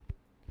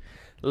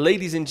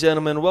Ladies and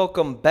gentlemen,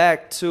 welcome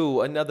back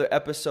to another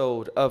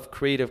episode of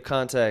Creative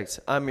Contact.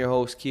 I'm your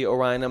host, Kia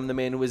Orion. I'm the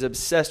man who is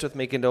obsessed with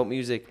making dope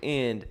music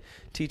and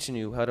teaching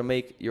you how to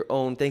make your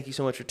own. Thank you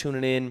so much for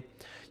tuning in.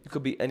 You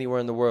could be anywhere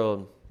in the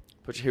world,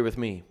 but you're here with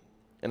me,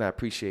 and I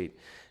appreciate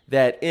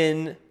that.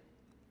 In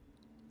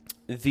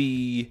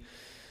the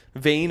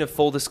vein of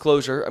full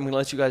disclosure, I'm going to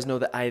let you guys know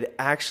that I had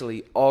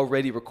actually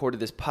already recorded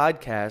this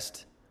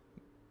podcast,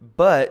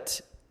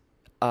 but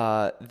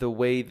the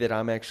way that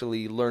I'm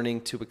actually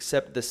learning to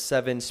accept the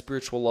 7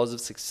 spiritual laws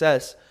of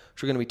success,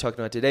 which we're going to be talking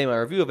about today, my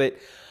review of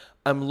it,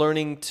 I'm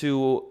learning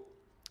to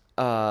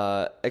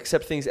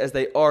accept things as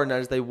they are, not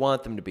as they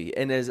want them to be.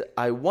 And as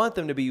I want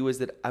them to be was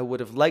that I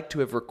would have liked to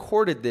have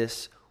recorded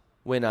this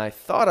when I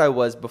thought I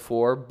was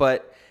before,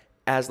 but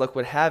as luck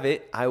would have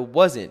it, I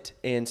wasn't.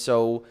 And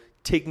so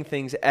taking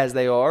things as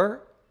they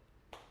are,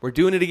 we're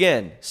doing it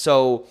again.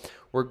 So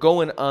we're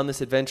going on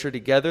this adventure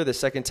together the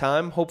second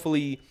time.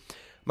 Hopefully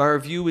my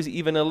review is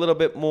even a little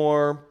bit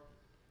more,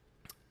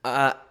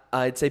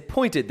 I'd say,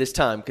 pointed this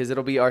time, because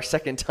it'll be our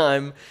second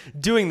time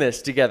doing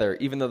this together,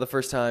 even though the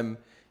first time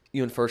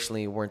you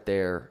unfortunately weren't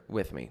there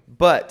with me.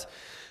 But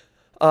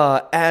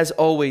as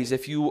always,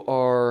 if you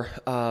are,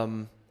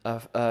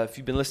 if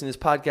you've been listening to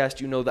this podcast,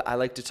 you know that I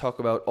like to talk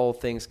about all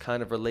things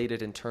kind of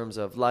related in terms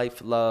of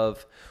life,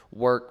 love,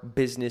 work,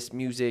 business,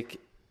 music,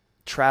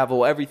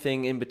 travel,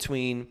 everything in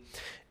between.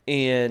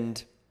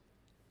 And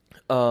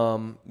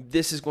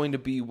this is going to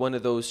be one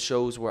of those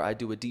shows where I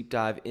do a deep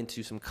dive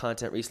into some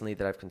content recently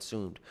that I've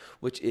consumed,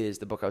 which is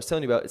the book I was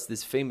telling you about. It's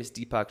this famous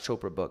Deepak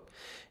Chopra book.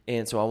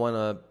 And so I want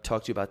to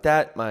talk to you about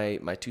that, my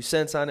 2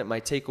 cents on it,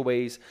 my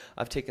takeaways.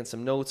 I've taken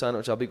some notes on it,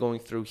 which I'll be going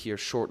through here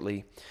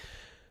shortly.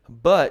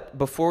 But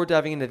before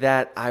diving into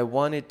that, I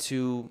wanted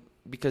to,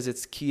 because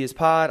it's Kia's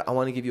Pod, I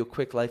want to give you a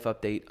quick life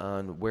update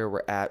on where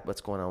we're at,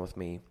 what's going on with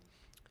me,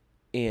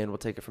 and we'll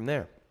take it from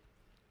there.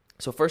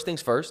 So first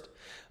things first,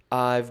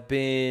 I've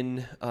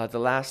been the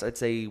last, I'd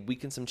say,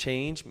 week and some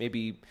change,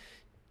 maybe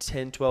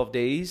 10, 12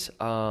 days.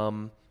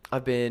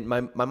 I've been,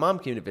 my mom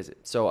came to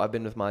visit. So I've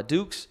been with my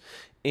Dukes,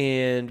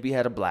 and we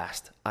had a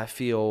blast. I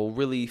feel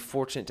really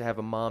fortunate to have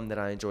a mom that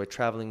I enjoy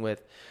traveling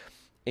with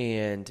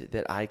and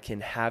that I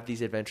can have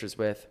these adventures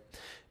with.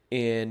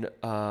 And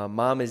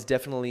mom is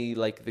definitely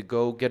like the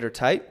go-getter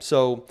type.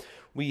 So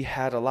we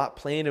had a lot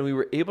planned, and we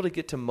were able to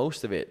get to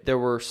most of it. There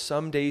were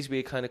some days we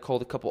had kind of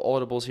called a couple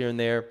audibles here and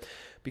there,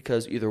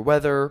 because either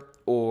weather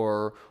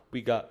or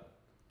we got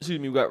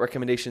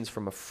recommendations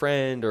from a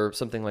friend or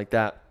something like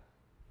that.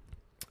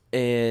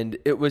 And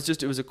it was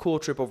a cool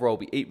trip overall.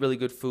 We ate really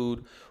good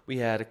food. We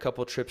had a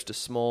couple trips to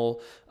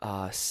small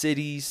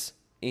cities,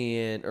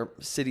 or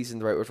cities isn't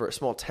the right word for it,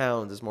 small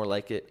towns is more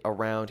like it,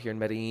 around here in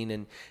Medellin.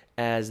 And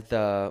as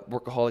the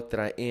workaholic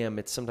that I am,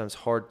 it's sometimes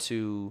hard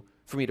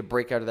for me to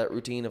break out of that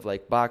routine of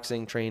like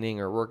boxing, training,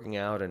 or working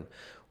out and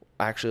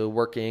actually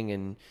working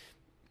and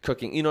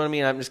cooking. You know what I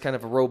mean? I'm just kind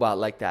of a robot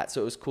like that.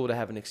 So it was cool to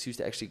have an excuse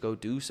to actually go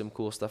do some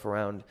cool stuff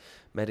around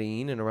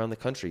Medellin and around the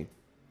country.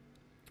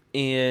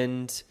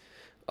 And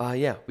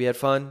yeah, we had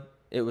fun.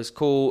 It was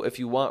cool. If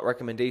you want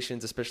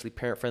recommendations, especially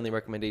parent-friendly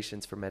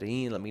recommendations for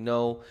Medellin, let me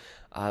know.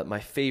 My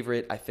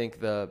favorite, I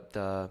think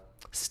the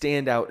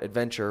standout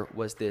adventure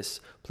was this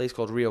place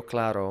called Rio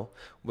Claro,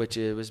 which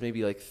it was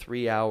maybe like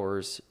 3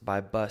 hours by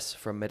bus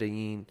from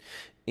Medellin.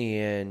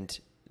 And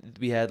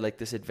we had like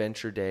this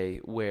adventure day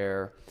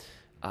where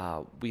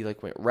we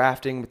like went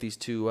rafting with these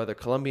 2 other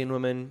Colombian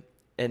women,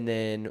 and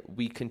then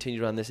we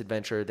continued on this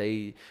adventure.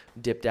 They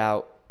dipped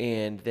out,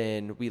 and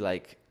then we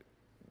like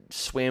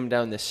swam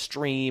down this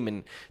stream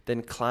and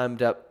then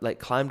climbed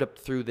up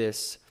through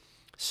this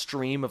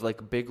stream of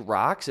like big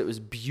rocks. It was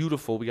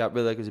beautiful. We got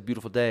really like it was a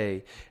beautiful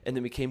day, and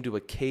then we came to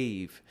a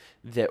cave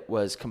that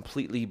was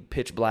completely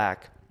pitch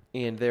black.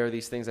 And there are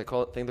these things I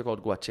think they're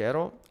called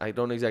guachero. I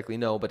don't exactly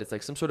know, but it's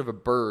like some sort of a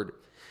bird.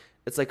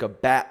 It's like a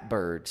bat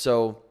bird.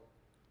 So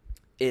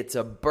it's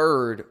a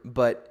bird,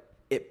 but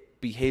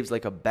it behaves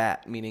like a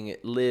bat, meaning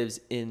it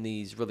lives in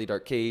these really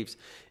dark caves.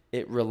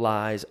 It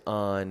relies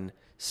on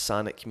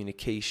sonic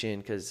communication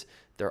because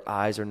their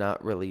eyes are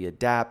not really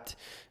adaptable.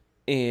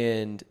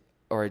 You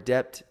know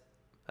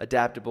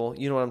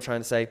what I'm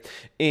trying to say?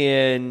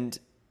 And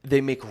they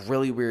make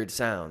really weird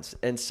sounds.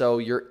 And so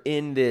you're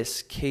in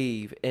this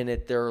cave, and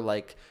they're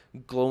like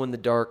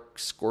glow-in-the-dark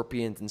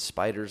scorpions and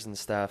spiders and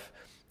stuff.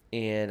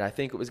 And I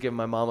think it was giving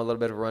my mom a little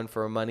bit of a run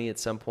for her money at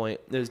some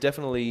point. It was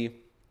definitely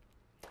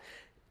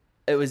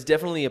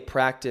a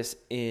practice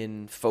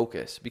in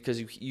focus, because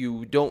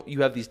you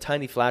have these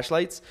tiny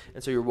flashlights,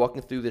 and so you're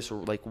walking through this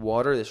like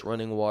water, this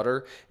running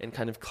water, and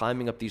kind of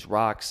climbing up these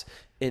rocks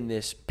in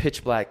this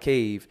pitch black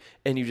cave,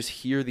 and you just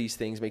hear these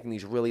things making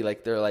these really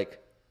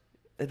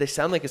they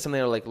sound like it's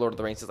something like Lord of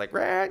the Rings. It's like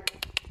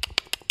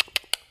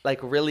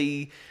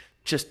really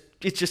it's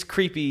just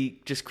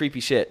creepy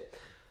shit.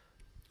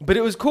 But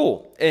it was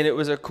cool, and it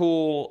was a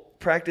cool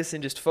practice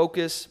in just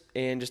focus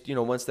and just,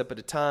 one step at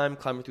a time,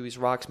 climbing through these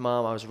rocks.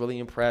 Mom, I was really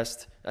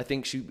impressed. I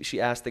think she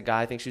asked the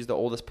guy, I think she's the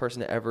oldest person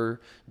to ever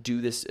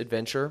do this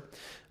adventure,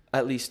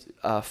 at least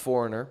a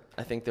foreigner.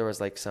 I think there was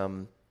like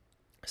some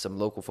some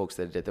local folks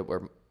that did that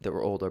were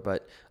older.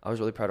 But I was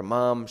really proud of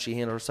Mom. She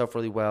handled herself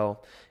really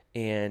well,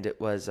 and it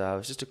was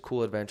just a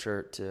cool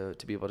adventure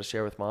to be able to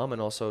share with Mom,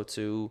 and also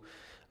to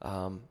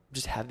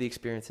just have the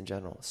experience in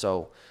general.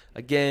 So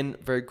again,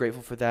 very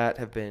grateful for that.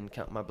 Have been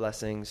counting my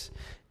blessings,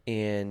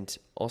 and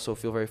also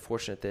feel very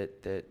fortunate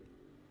that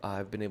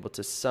I've been able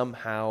to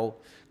somehow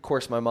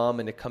course my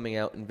mom into coming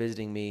out and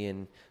visiting me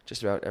in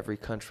just about every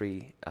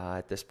country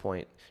at this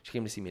point. She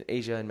came to see me in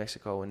Asia and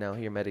Mexico, and now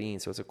here in Medellin.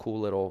 So it's a cool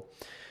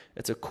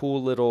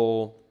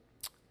little,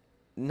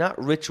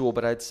 not ritual,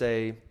 but I'd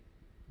say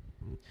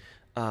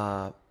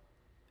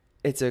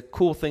it's a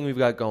cool thing we've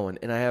got going.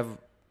 And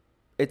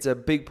it's a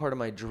big part of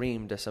my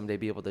dream to someday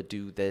be able to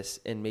do this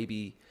in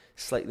maybe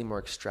slightly more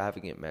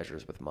extravagant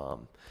measures with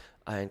Mom,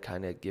 and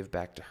kind of give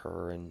back to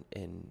her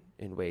in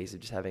ways of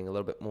just having a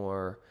little bit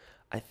more,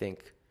 I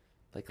think,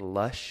 like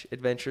lush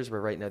adventures, where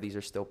right now these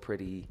are still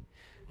pretty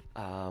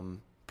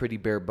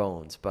bare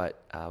bones,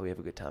 but we have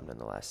a good time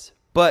nonetheless.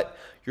 But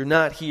you're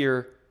not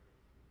here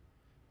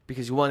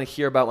because you want to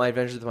hear about my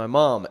adventures with my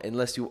mom,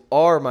 unless you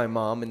are my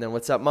mom, and then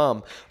what's up,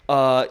 Mom?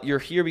 You're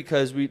here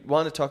because we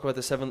want to talk about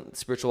the 7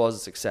 spiritual laws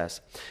of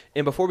success.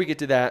 And before we get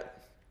to that,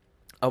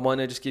 I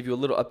want to just give you a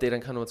little update on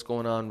kind of what's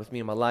going on with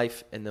me in my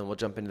life, and then we'll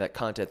jump into that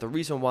content. The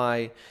reason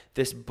why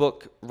this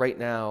book right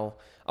now,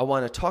 I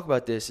want to talk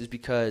about this, is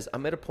because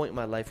I'm at a point in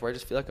my life where I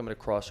just feel like I'm at a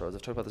crossroads.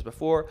 I've talked about this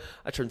before.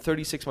 I turned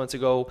 36 months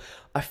ago.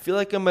 I feel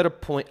like I'm at a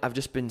point I've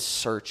just been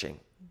searching,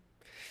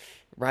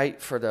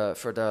 right, for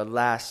the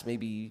last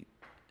maybe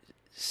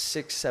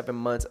 6-7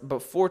 months.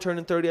 Before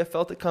turning 30, I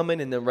felt it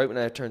coming, and then right when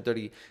I turned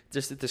 30,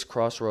 just at this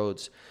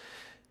crossroads.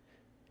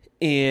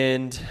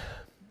 And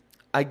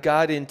I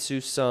got into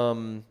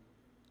some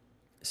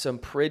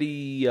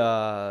pretty,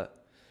 I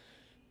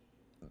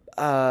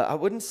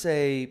wouldn't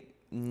say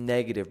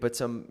negative,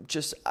 but I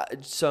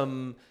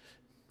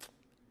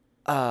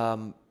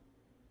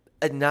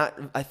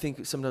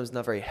think sometimes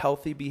not very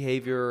healthy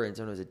behavior, and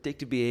sometimes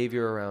addictive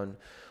behavior around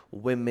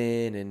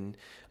women,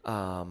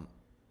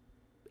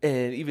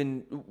 and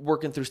even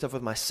working through stuff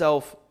with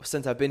myself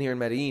since I've been here in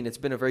Medellin. It's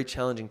been a very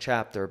challenging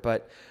chapter,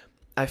 but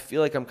I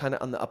feel like I'm kind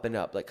of on the up and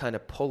up, like kind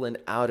of pulling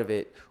out of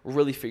it,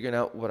 really figuring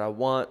out what I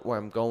want, where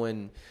I'm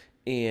going.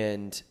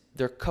 And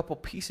there are a couple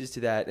pieces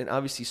to that. And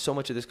obviously so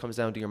much of this comes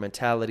down to your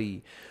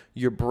mentality,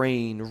 your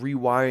brain,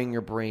 rewiring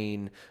your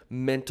brain,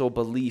 mental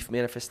belief,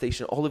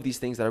 manifestation, all of these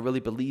things that I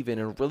really believe in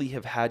and really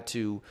have had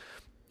to,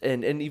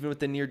 and even with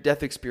the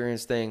near-death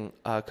experience thing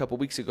a couple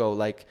weeks ago,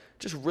 like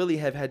just really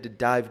have had to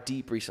dive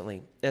deep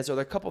recently. And so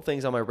there are a couple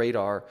things on my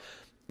radar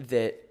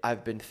that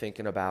I've been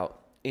thinking about.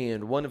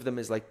 And one of them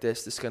is like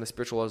this kind of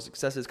spiritual laws of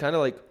success is kind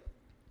of like,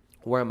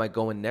 where am I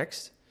going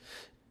next?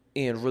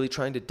 And really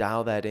trying to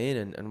dial that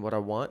in and what I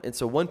want. And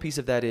so one piece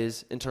of that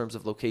is in terms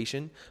of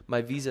location.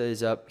 My visa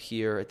is up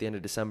here at the end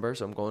of December,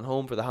 so I'm going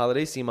home for the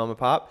holidays, see Mom and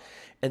Pop.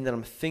 And then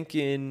I'm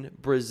thinking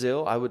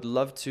Brazil. I would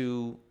love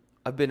to.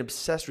 I've been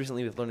obsessed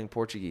recently with learning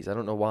Portuguese. I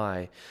don't know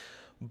why,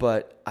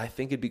 but I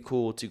think it'd be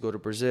cool to go to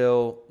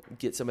Brazil,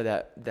 get some of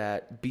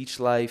that beach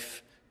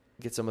life,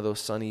 get some of those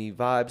sunny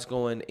vibes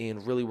going,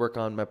 and really work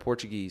on my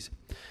Portuguese.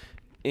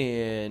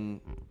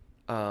 And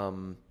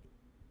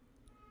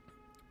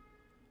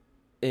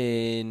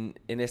in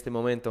este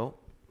momento,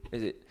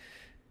 is it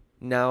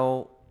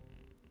now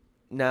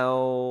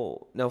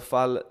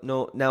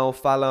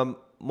fala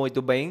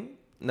muito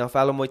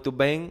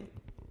bem,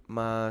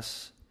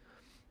 mas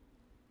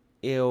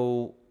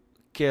eu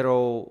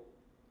quero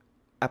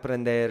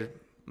aprender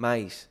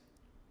mais.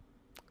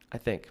 I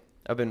think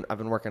I've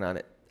been working on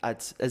it.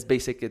 It's as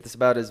basic. It's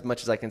about as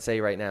much as I can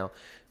say right now.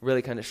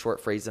 Really kind of short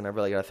phrase, and I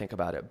really got to think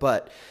about it.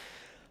 But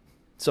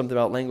something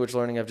about language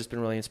learning I've just been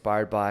really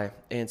inspired by.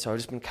 And so I've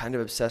just been kind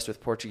of obsessed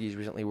with Portuguese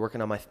recently,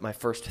 working on my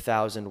first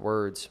 1,000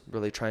 words,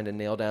 really trying to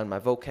nail down my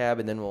vocab,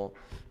 and then we'll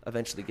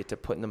eventually get to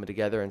putting them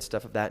together and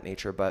stuff of that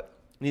nature. But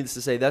needless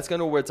to say, that's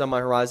kind of where it's on my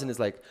horizon, is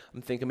like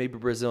I'm thinking maybe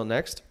Brazil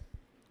next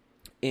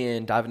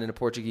and diving into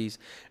Portuguese.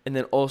 And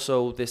then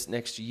also this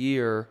next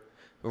year,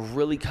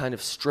 really kind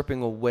of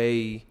stripping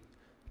away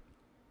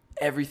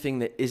everything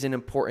that isn't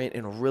important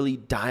and really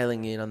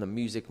dialing in on the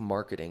music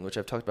marketing, which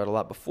I've talked about a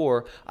lot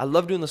before. I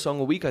love doing the song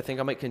a week. I think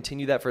I might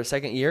continue that for a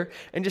second year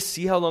and just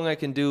see how long I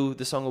can do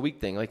the song a week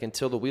thing, like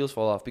until the wheels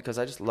fall off, because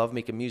I just love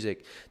making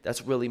music.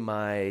 That's really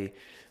my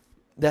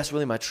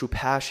true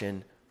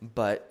passion.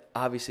 But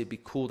obviously it'd be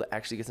cool to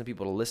actually get some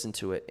people to listen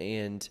to it.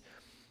 And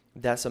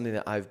that's something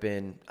that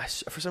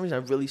for some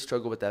reason, I really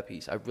struggle with that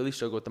piece. I really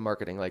struggle with the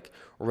marketing, like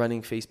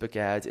running Facebook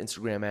ads,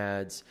 Instagram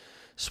ads,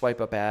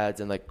 swipe up ads,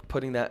 and like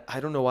putting that,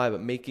 I don't know why,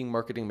 but making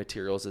marketing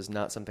materials is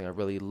not something I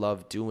really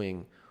love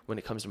doing when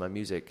it comes to my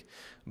music.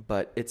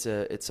 But it's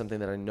something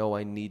that I know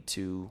I need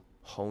to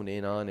hone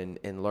in on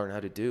and learn how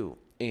to do.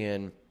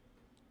 And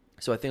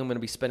so I think I'm going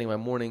to be spending my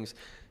mornings,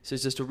 so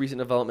it's just a recent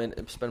development,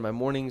 I'm spending my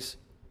mornings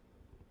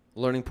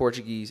learning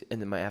Portuguese and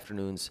then my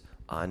afternoons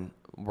on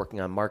working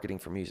on marketing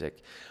for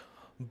music.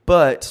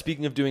 But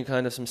speaking of doing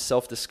kind of some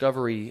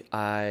self-discovery,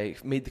 I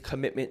made the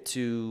commitment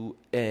to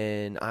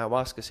an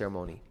ayahuasca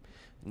ceremony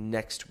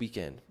next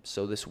weekend.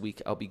 So this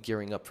week I'll be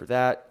gearing up for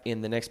that.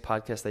 And the next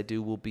podcast I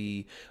do will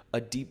be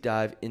a deep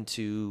dive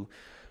into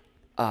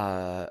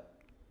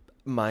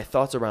my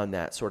thoughts around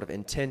that, sort of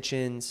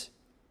intentions,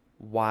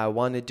 why I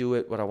want to do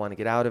it, what I want to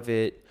get out of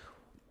it,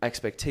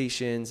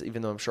 expectations,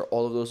 even though I'm sure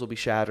all of those will be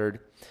shattered,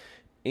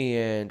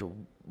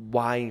 and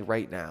why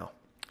right now.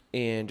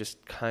 And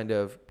just kind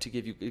of to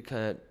give you give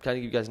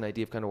you guys an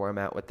idea of kind of where I'm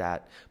at with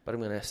that. But I'm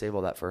going to save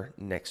all that for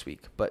next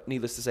week. But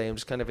needless to say, I'm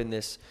just kind of in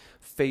this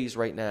phase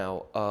right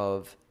now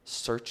of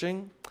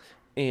searching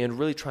and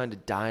really trying to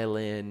dial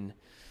in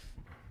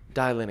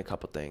a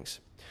couple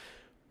things.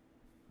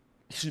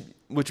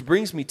 Which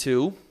brings me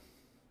to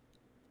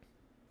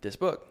this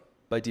book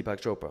by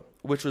Deepak Chopra,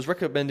 which was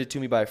recommended to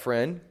me by a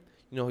friend.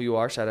 You know who you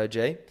are. Shout out,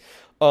 Jay.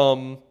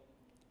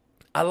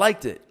 I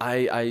liked it.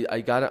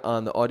 I got it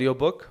on the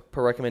audiobook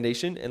per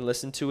recommendation and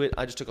listened to it.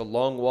 I just took a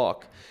long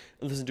walk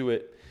and listened to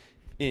it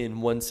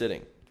in one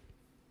sitting.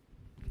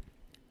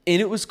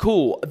 And it was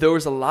cool. There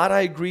was a lot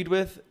I agreed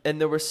with,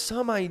 and there were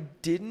some I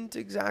didn't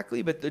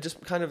exactly, but they're just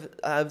kind of,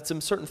 I have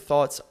some certain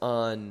thoughts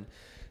on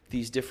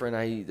these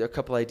different, a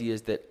couple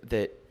ideas that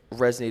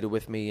resonated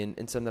with me,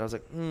 and some that I was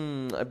like,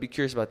 I'd be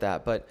curious about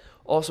that. But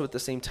also at the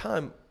same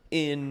time,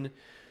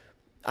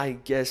 I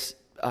guess,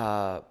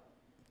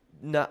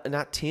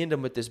 not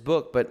tandem with this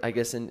book, but I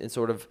guess in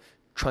sort of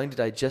trying to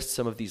digest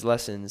some of these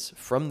lessons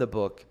from the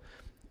book,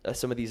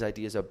 some of these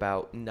ideas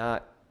about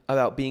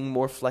being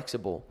more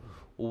flexible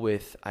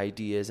with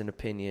ideas and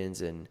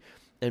opinions and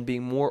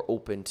being more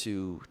open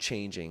to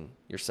changing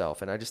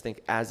yourself. And I just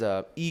think as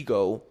a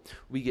ego,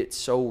 we get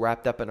so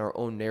wrapped up in our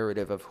own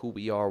narrative of who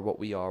we are, what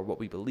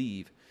we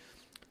believe,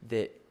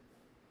 that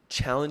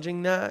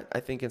challenging that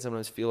I think can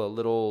sometimes feel a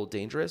little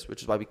dangerous,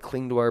 which is why we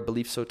cling to our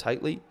beliefs so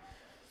tightly.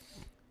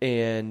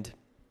 And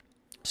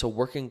so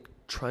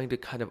trying to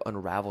kind of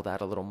unravel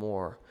that a little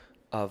more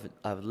of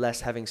less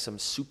having some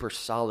super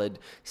solid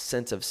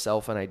sense of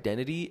self and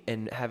identity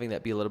and having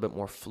that be a little bit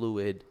more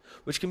fluid,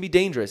 which can be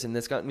dangerous. And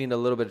that's gotten me in a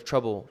little bit of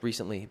trouble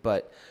recently,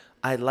 but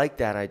I like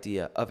that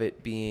idea of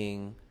it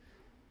being,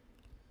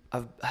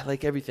 I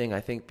like everything. I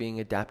think being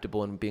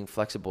adaptable and being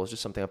flexible is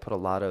just something I put a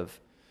lot of,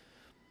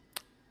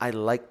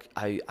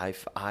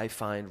 I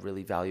find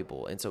really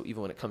valuable. And so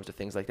even when it comes to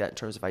things like that, in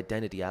terms of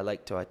identity, I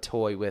like to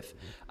toy with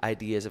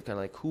ideas of kind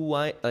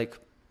of like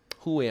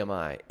who am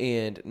I?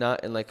 And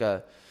not in like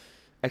a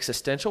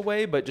existential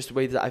way, but just a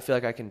way that I feel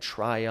like I can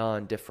try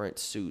on different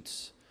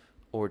suits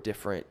or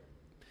different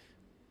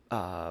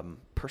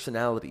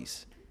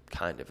personalities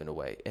kind of in a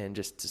way. And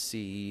just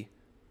to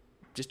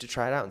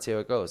try it out and see how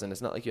it goes. And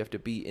it's not like you have to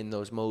be in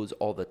those modes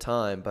all the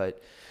time,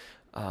 but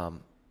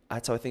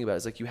that's how I think about it.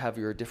 It's like you have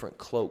your different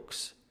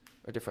cloaks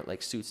or different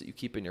like suits that you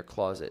keep in your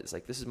closet. It's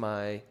like,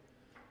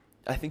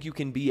 I think you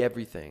can be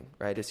everything,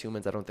 right? As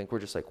humans, I don't think we're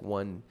just like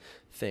one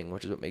thing,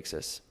 which is what makes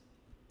us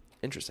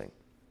interesting.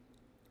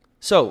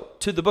 So,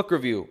 to the book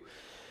review.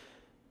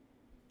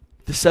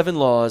 The 7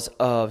 Laws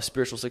of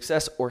Spiritual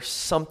Success, or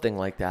something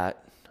like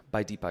that,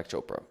 by Deepak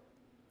Chopra.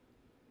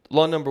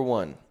 Law number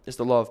 1 is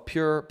the law of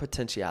pure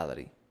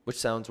potentiality, which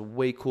sounds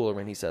way cooler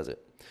when he says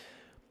it.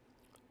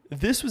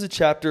 This was a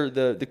chapter,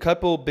 the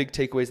couple big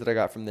takeaways that I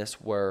got from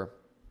this were,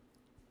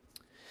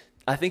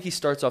 I think he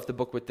starts off the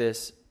book with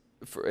this,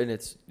 and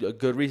it's a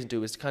good reason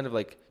to, is kind of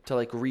like to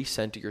like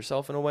recenter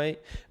yourself in a way.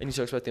 And he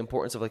talks about the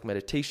importance of like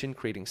meditation,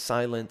 creating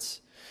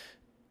silence,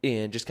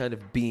 and just kind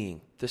of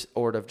being, this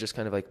order of just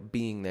kind of like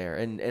being there.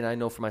 And I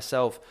know for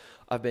myself,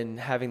 I've been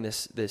having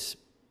this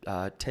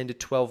 10 to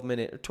 12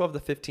 minute, or 12 to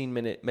 15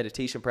 minute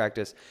meditation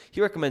practice.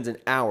 He recommends an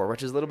hour,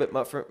 which is a little bit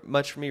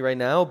much for me right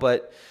now,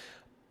 but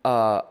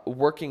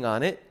working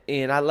on it.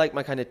 And I like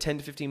my kind of 10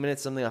 to 15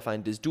 minutes, something I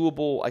find is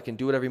doable. I can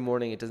do it every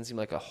morning. It doesn't seem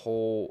like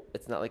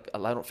it's not like, I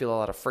don't feel a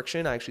lot of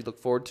friction. I actually look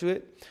forward to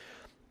it.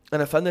 And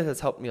I find that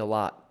has helped me a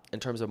lot in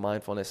terms of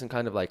mindfulness and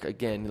kind of like,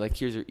 again, like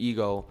here's your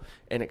ego,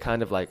 and it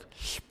kind of like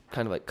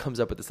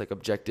comes up with this like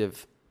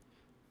objective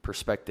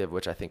perspective,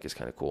 which I think is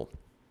kind of cool.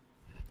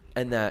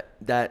 And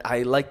that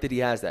I like that he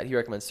has that. He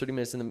recommends 30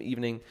 minutes in the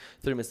evening,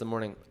 30 minutes in the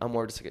morning. I'm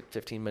more just like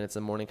 15 minutes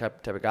in the morning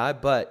type of guy,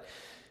 but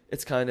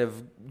it's kind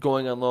of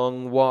going on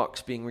long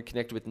walks, being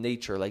reconnected with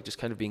nature, like just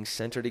kind of being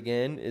centered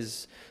again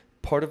is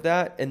part of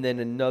that. And then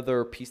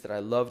another piece that I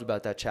loved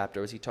about that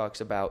chapter was he talks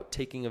about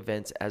taking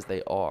events as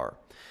they are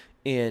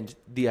and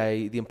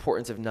the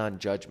importance of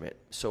non-judgment.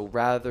 So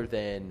rather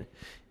than,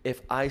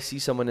 if I see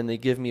someone and they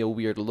give me a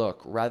weird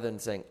look, rather than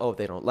saying, oh,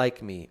 they don't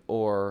like me,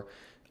 or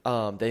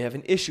they have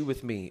an issue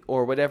with me,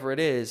 or whatever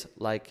it is,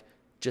 like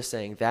just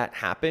saying that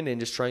happened and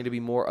just trying to be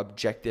more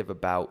objective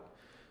about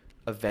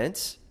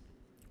events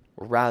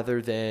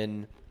rather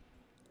than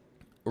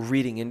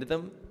reading into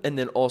them, and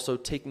then also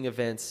taking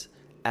events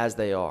as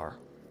they are,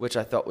 which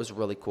I thought was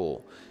really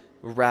cool,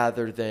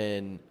 rather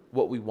than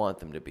what we want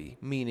them to be.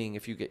 Meaning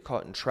if you get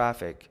caught in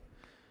traffic,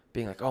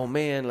 being like, oh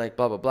man, like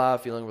blah, blah, blah,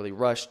 feeling really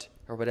rushed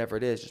or whatever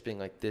it is, just being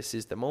like, this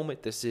is the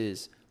moment, this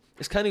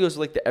kind of goes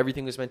like the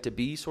everything was meant to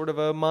be sort of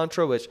a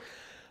mantra, which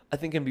I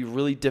think can be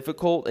really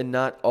difficult and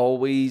not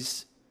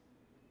always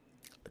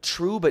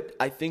true, but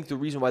I think the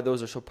reason why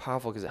those are so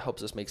powerful because it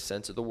helps us make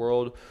sense of the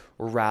world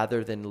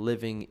rather than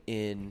living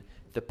in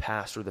the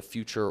past or the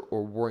future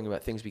or worrying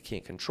about things we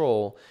can't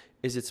control.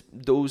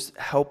 Those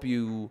help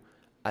you,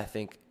 I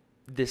think,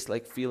 this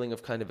like feeling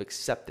of kind of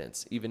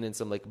acceptance, even in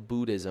some like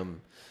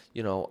Buddhism,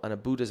 on a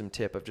Buddhism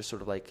tip of just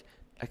sort of like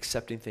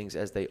accepting things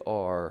as they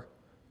are,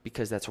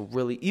 because that's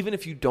really, even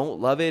if you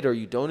don't love it or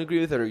you don't agree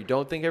with it or you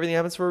don't think everything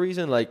happens for a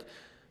reason, like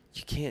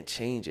you can't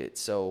change it.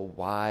 So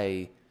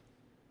why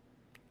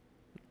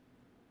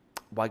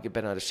get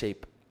bent out of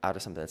shape out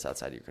of something that's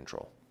outside of your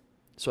control?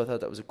 So I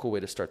thought that was a cool way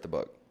to start the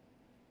book.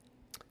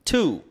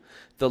 2,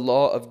 the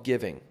law of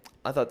giving.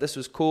 I thought this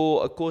was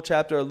cool, a cool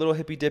chapter, a little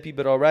hippy dippy,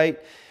 but all right.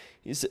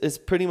 It's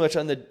pretty much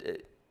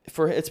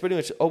it's pretty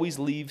much always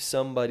leave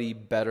somebody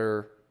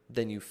better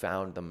than you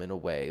found them in a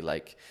way.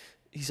 Like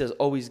he says,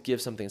 always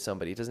give something to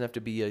somebody. It doesn't have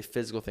to be a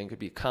physical thing. It could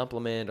be a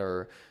compliment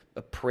or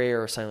a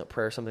prayer, a silent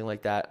prayer, something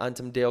like that. On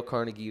some Dale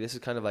Carnegie, this is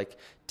kind of like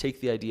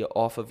take the idea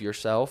off of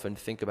yourself and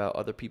think about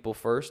other people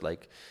first.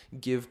 Like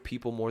give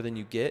people more than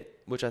you get,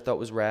 which I thought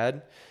was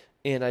rad.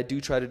 And I do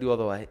try to do,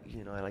 although I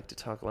like to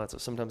talk a lot, so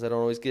sometimes I don't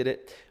always get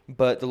it.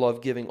 But the law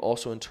of giving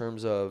also in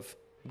terms of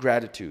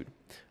gratitude,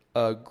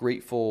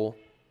 grateful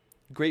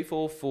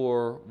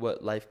for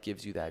what life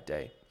gives you that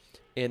day.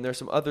 And there's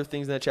some other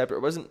things in that chapter.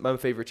 It wasn't my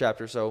favorite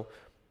chapter, so I'm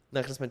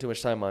not going to spend too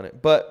much time on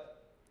it. But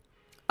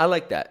I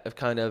like that, of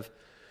kind of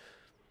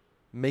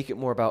make it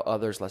more about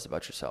others, less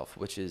about yourself,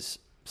 which is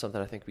something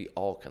I think we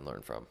all can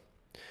learn from.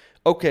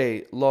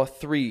 Okay, law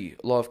 3,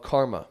 law of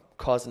karma,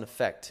 cause and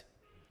effect,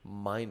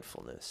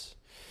 mindfulness.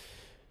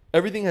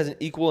 Everything has an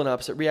equal and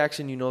opposite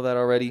reaction. You know that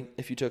already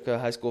if you took a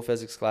high school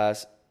physics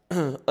class.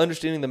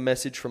 Understanding the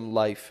message from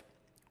life.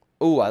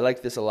 Oh, I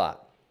like this a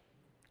lot.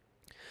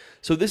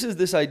 So this is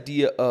this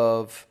idea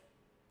of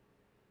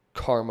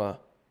karma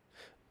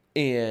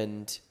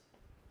and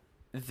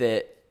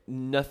that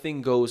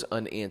nothing goes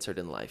unanswered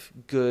in life.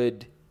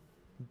 Good,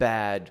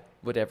 bad,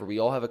 whatever. We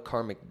all have a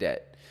karmic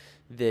debt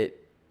that,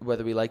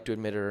 whether we like to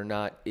admit it or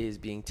not, is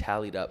being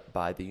tallied up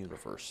by the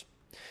universe.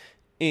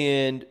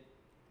 And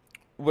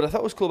what I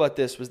thought was cool about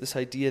this was this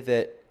idea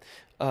that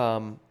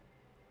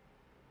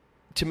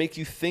to make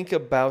you think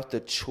about the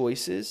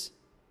choices,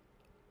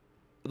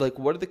 like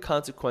what are the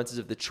consequences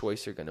of the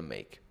choice you're going to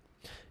make,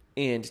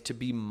 and to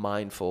be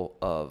mindful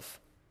of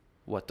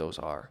what those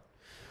are.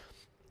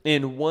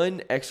 And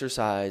one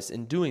exercise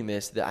in doing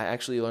this that I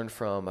actually learned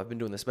from, I've been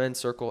doing this men's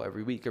circle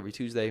every week, every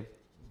Tuesday,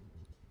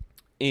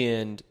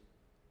 and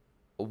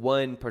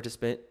one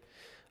participant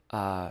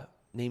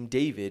named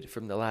David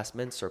from the last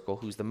men's circle,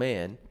 who's the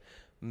man,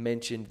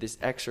 mentioned this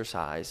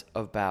exercise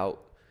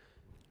about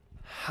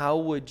how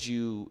would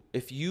you,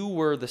 if you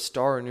were the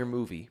star in your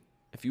movie,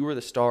 if you were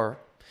the star,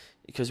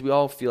 because we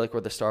all feel like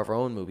we're the star of our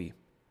own movie,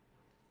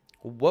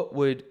 what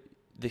would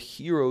the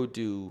hero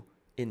do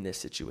in this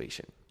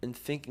situation? And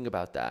thinking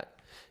about that.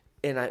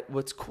 And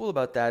what's cool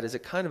about that is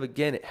it kind of,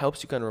 again, it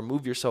helps you kind of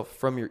remove yourself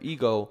from your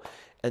ego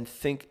and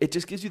think. It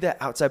just gives you that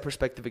outside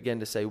perspective again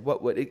to say,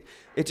 what would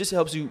it just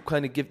helps you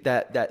kind of give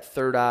that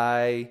third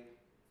eye,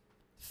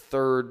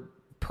 third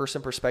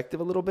person perspective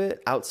a little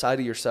bit outside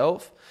of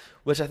yourself,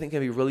 which I think can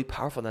be really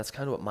powerful. And that's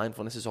kind of what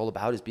mindfulness is all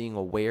about, is being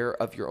aware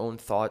of your own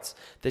thoughts,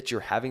 that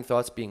you're having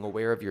thoughts, being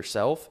aware of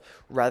yourself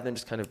rather than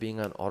just kind of being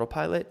on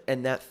autopilot.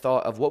 And that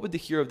thought of what would the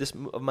hero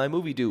of my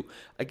movie do,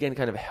 again,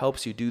 kind of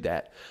helps you do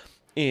that.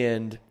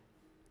 And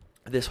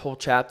this whole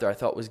chapter I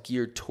thought was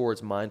geared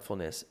towards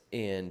mindfulness,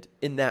 and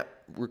in that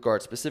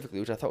regard specifically,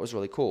 which I thought was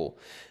really cool.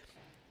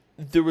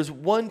 There was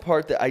one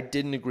part that I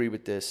didn't agree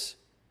with this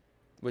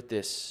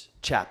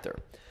chapter.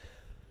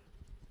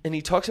 And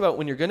he talks about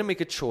when you're going to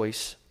make a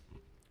choice,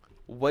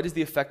 what is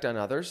the effect on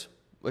others,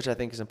 which I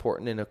think is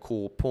important and a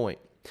cool point.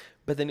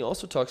 But then he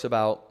also talks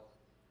about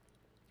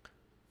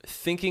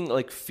thinking,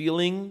 like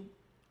feeling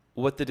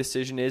what the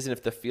decision is and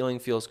if the feeling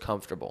feels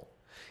comfortable.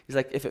 He's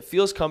like, if it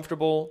feels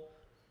comfortable,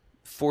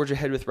 forge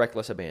ahead with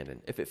reckless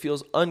abandon. If it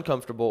feels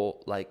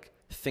uncomfortable, like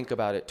think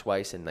about it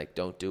twice and like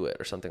don't do it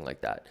or something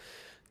like that.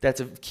 That's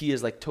a key,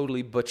 is like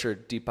totally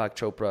butchered Deepak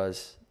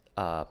Chopra's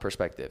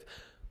perspective.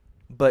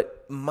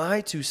 But my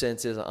 2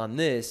 cents on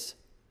this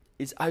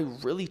is I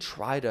really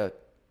try to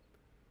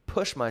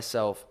push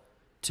myself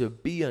to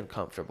be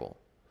uncomfortable.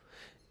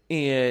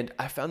 And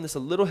I found this a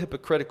little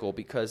hypocritical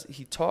because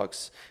he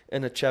talks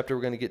in a chapter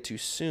we're going to get to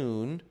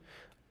soon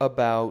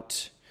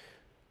about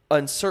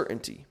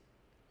uncertainty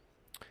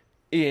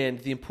and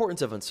the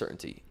importance of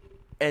uncertainty.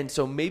 And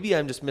so maybe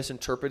I'm just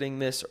misinterpreting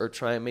this or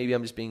maybe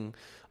I'm just being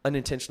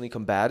unintentionally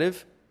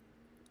combative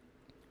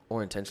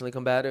or intentionally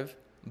combative.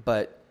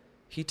 But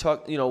he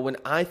talked, when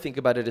I think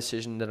about a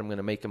decision that I'm going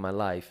to make in my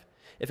life,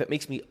 if it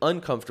makes me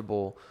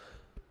uncomfortable,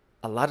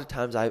 a lot of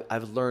times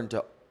I've learned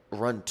to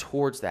run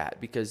towards that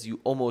because you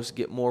almost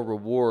get more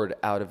reward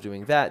out of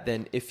doing that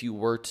than if you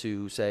were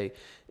to say,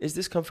 is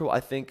this comfortable? I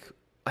think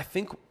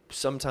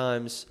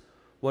sometimes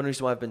one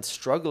reason why I've been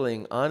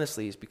struggling,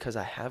 honestly, is because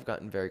I have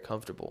gotten very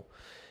comfortable.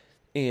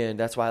 And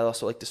that's why I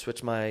also like to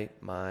switch my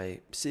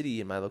city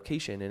and my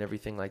location and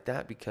everything like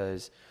that,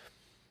 because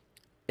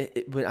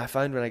when I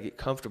find when I get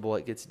comfortable,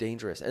 it gets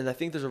dangerous. And I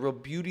think there's a real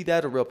beauty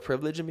a real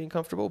privilege in being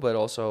comfortable, but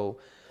also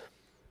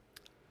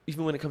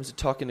even when it comes to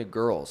talking to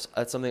girls,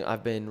 that's something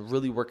I've been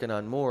really working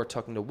on more,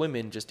 talking to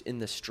women just in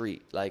the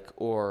street, like,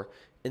 or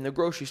in the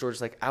grocery store,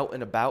 just like out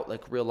and about,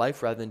 like real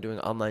life, rather than doing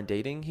online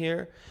dating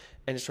here,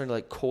 and just trying to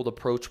like cold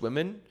approach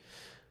women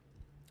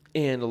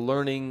and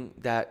learning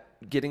that,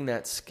 getting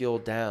that skill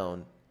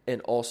down.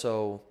 And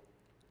also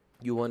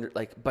you wonder,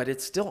 like, but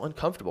it's still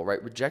uncomfortable,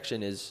 right?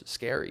 Rejection is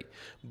scary,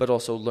 but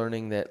also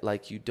learning that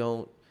like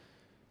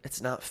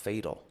it's not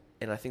fatal.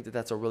 And I think that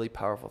that's a really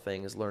powerful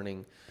thing, is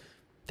learning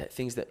that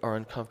things that are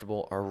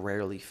uncomfortable are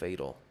rarely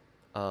fatal.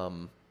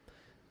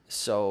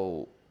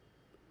 So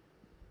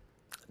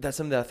that's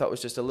something that I thought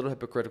was just a little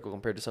hypocritical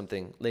compared to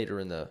something later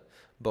in the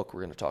book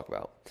we're going to talk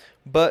about.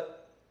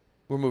 But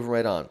we're moving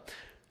right on.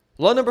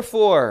 Law number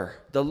 4,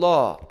 the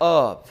law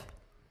of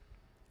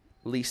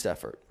least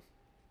effort,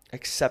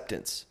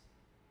 acceptance.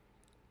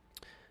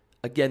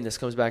 Again, this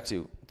comes back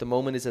to the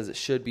moment is as it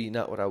should be,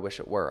 not what I wish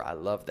it were. I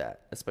love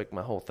that. That's like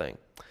my whole thing.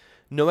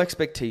 No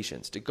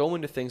expectations. To go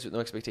into things with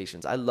no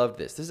expectations. I love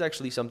this. This is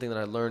actually something that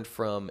I learned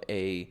from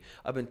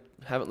I've been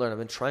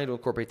trying to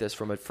incorporate this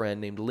from a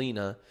friend named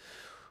Lena,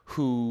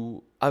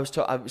 who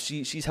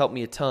she's helped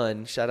me a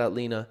ton. Shout out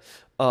Lena.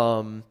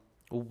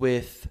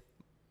 With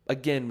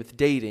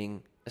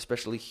dating,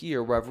 especially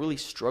here, where I've really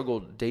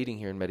struggled dating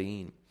here in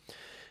Medellin.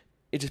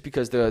 It's just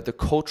because the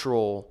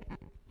cultural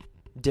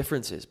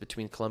differences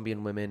between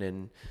Colombian women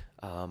and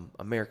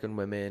American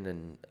women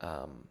and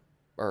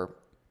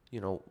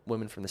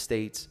women from the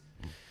States,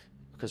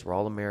 because we're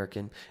all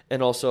American,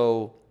 and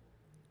also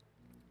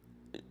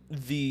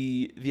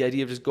the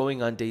idea of just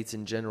going on dates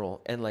in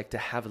general, and like to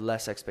have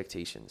less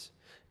expectations,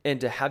 and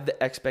to have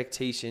the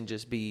expectation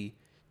just be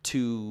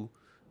to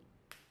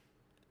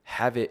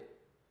have it,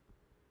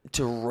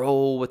 to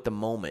roll with the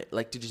moment,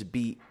 like to just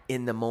be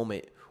in the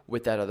moment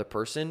with that other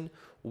person,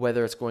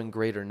 whether it's going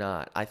great or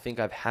not. I think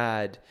I've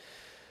had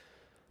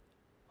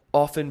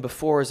often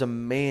before as a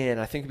man,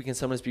 I think we can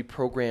sometimes be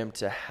programmed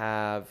to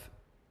have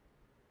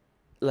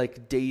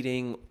like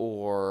dating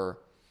or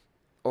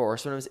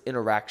sometimes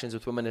interactions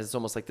with women, it's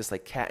almost like this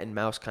like cat and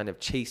mouse kind of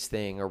chase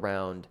thing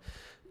around,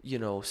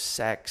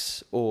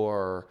 sex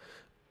or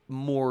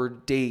more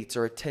dates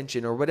or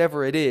attention or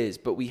whatever it is.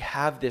 But we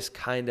have this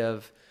kind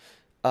of,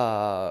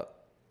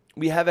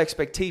 we have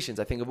expectations,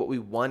 I think, of what we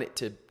want it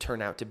to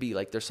turn out to be.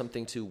 Like there's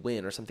something to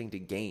win or something to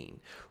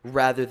gain,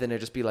 rather than it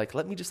just be like,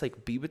 let me just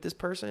like be with this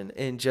person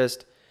and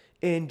just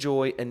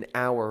enjoy an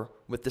hour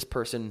with this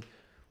person,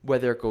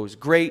 whether it goes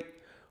great,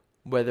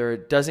 whether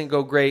it doesn't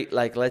go great,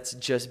 like let's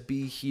just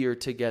be here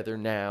together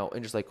now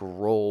and just like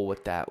roll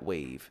with that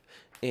wave.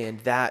 And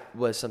that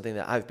was something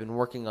that I've been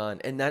working on,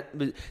 and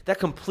that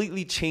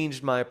completely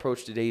changed my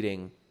approach to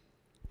dating.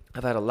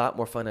 I've had a lot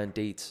more fun on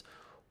dates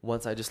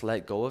once I just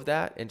let go of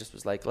that and just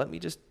was like, let me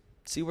just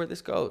see where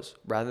this goes,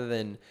 rather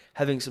than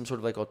having some sort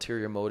of like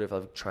ulterior motive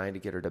of trying to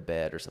get her to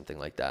bed or something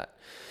like that.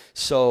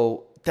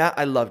 So that,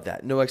 I loved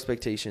that. No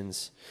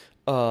expectations.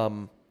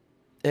 And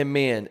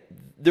man,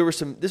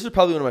 this was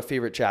probably one of my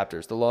favorite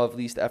chapters, the law of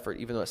least effort,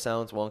 even though it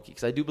sounds wonky,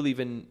 because I do believe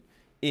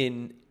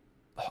in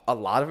a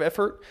lot of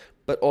effort,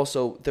 but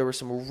also there were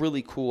some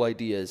really cool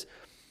ideas.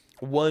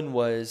 One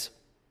was,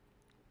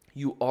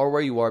 you are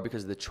where you are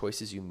because of the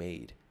choices you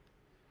made,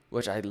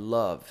 which I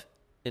love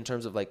in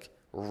terms of like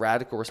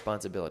radical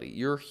responsibility.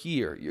 You're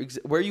here.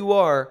 Where you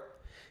are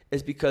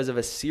is because of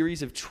a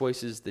series of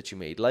choices that you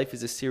made. Life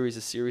is a series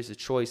of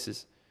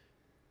choices.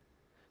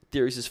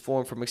 Theories is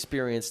formed from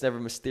experience, never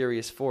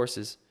mysterious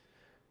forces.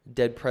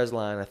 Dead Prez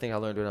line, I think I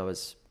learned when I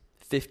was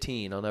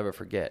 15. I'll never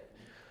forget.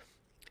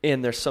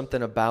 And there's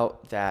something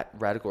about that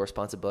radical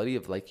responsibility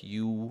of like,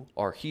 you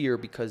are here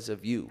because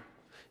of you.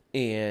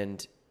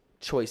 And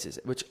choices,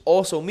 which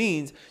also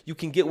means you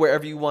can get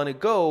wherever you want to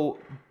go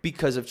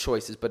because of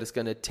choices, but it's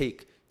going to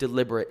take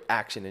deliberate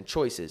action and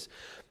choices.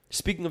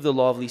 Speaking of the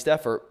law of least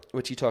effort,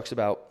 which he talks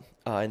about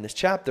in this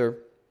chapter,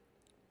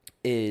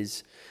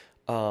 is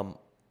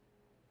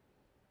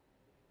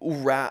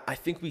I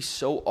think we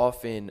so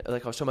often,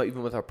 like I was talking about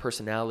even with our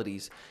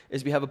personalities,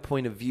 is we have a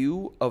point of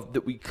view of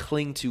that we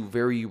cling to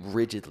very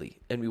rigidly,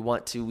 and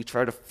we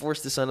try to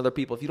force this on other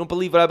people. If you don't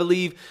believe what I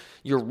believe,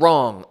 you're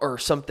wrong, or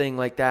something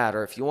like that.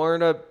 Or if you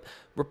aren't a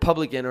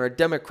Republican or a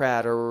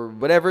Democrat or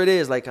whatever it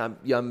is, like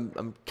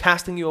I'm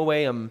casting you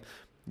away.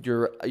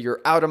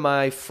 You're out of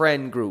my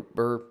friend group,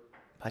 or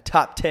my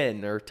top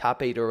 10 or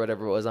top 8 or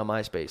whatever it was on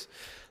MySpace.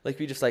 Like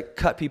we just like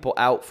cut people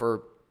out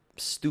for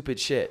stupid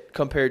shit,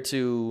 compared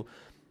to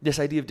this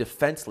idea of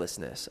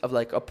defenselessness, of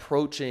like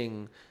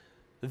approaching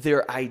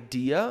their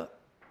idea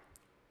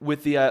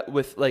with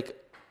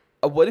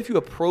what if you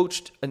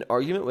approached an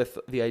argument with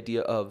the idea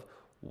of,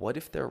 what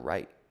if they're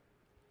right?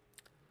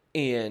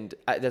 And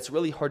that's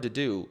really hard to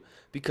do,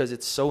 because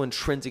it's so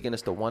intrinsic in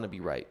us to want to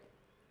be right,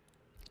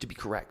 to be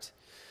correct.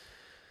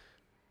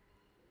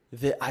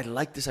 I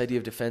like this idea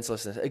of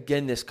defenselessness.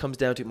 Again, this comes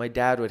down to, my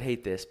dad would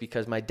hate this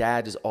because my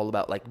dad is all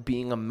about like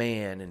being a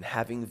man and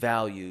having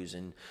values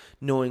and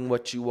knowing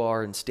what you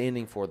are and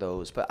standing for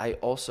those. But I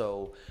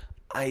also,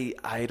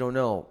 I don't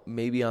know,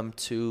 maybe I'm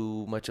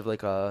too much of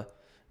like a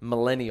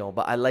millennial,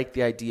 but I like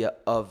the idea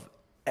of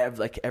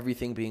like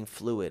everything being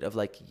fluid, of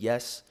like,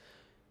 yes,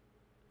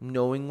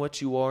 knowing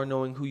what you are,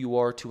 knowing who you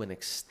are to an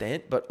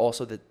extent, but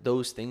also that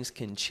those things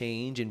can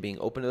change and being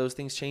open to those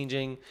things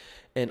changing.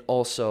 And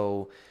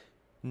also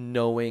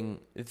knowing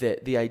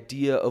that the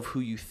idea of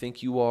who you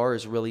think you are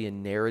is really a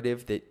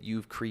narrative that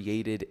you've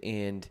created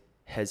and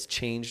has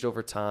changed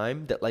over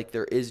time, that like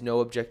there is no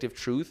objective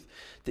truth,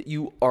 that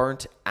you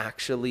aren't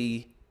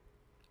actually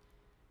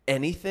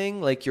anything,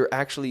 like you're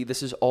actually,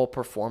 this is all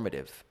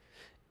performative.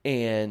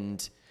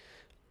 And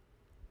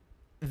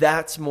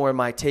that's more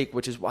my take,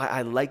 which is why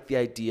I like the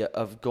idea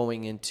of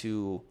going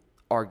into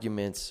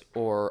arguments,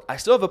 or I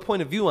still have a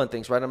point of view on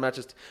things, right? I'm not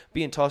just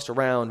being tossed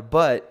around,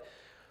 but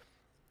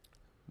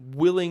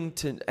willing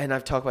to, and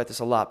I've talked about this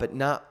a lot, but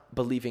not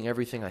believing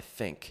everything I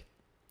think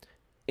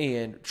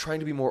and trying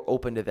to be more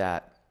open to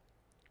that.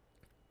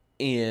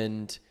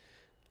 And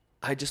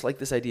I just like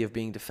this idea of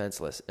being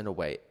defenseless in a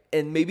way.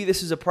 And maybe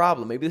this is a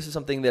problem. Maybe this is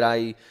something that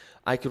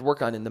I could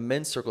work on in the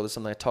men's circle. This is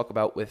something I talk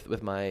about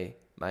with my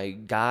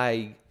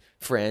guy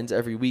friends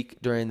every week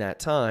during that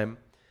time,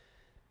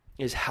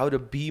 is how to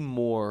be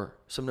more,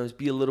 sometimes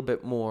be a little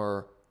bit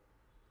more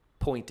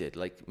pointed,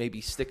 like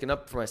maybe sticking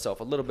up for myself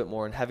a little bit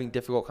more and having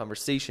difficult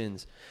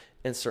conversations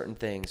and certain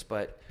things.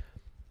 But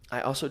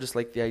I also just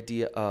like the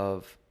idea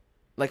of,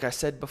 like I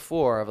said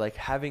before, of like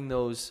having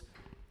those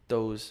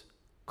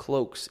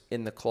cloaks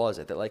in the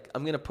closet, that like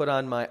I'm going to put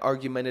on my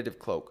argumentative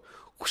cloak,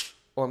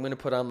 or I'm going to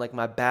put on like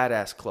my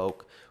badass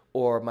cloak,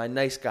 or my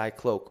nice guy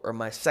cloak, or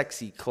my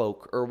sexy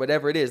cloak, or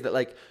whatever it is, that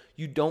like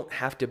you don't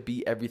have to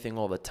be everything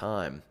all the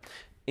time.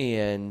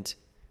 And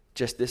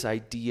just this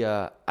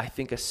idea, I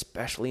think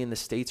especially in the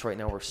States right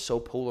now, we're so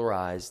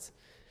polarized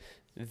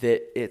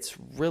that it's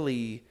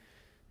really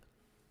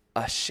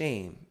a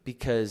shame,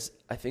 because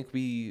I think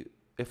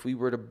if we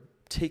were to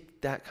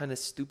take that kind of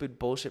stupid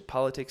bullshit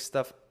politics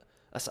stuff,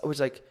 which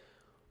like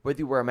whether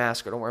you wear a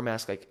mask or don't wear a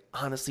mask, like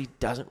honestly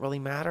doesn't really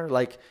matter.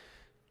 Like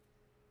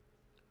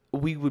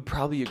we would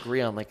probably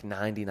agree on like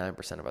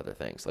 99% of other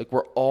things. Like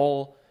we're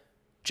all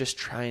just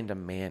trying to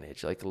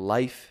manage. Like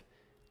life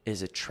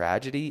is a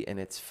tragedy and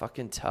it's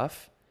fucking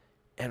tough,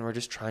 and we're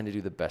just trying to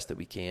do the best that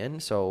we can.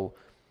 So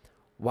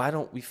why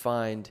don't we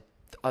find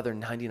the other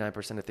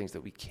 99% of things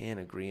that we can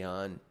agree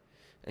on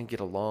and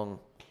get along,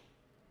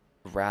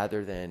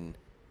 rather than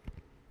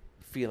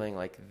feeling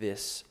like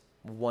this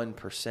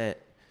 1%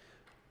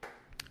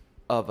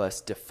 of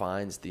us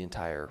defines the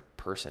entire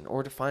person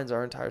or defines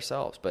our entire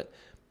selves. But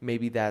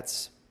maybe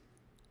that's,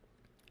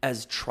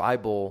 as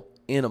tribal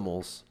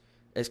animals,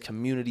 as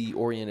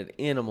community-oriented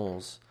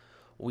animals,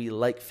 we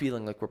like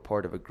feeling like we're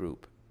part of a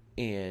group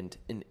and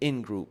an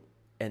in-group.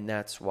 And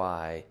that's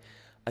why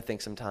I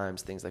think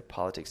sometimes things like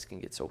politics can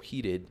get so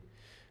heated,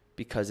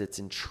 because it's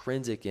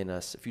intrinsic in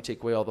us. If you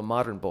take away all the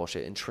modern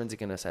bullshit,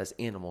 intrinsic in us as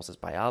animals, as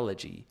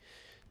biology,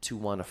 to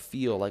want to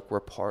feel like we're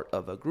part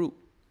of a group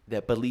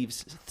that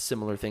believes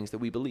similar things that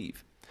we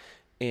believe.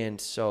 And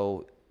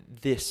so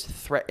this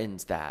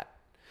threatens that.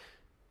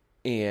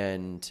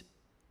 And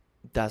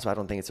that's why I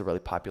don't think it's a really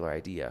popular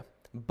idea.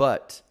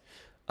 But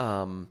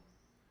I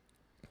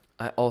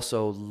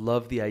also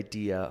love the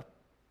idea,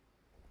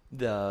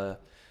 the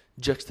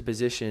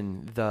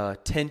juxtaposition, the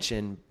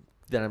tension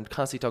that I'm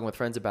constantly talking with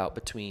friends about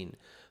between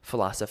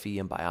philosophy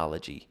and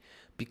biology,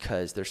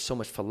 because there's so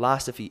much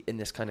philosophy in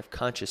this kind of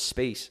conscious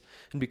space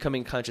and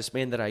becoming conscious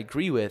man that I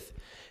agree with.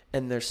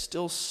 And there's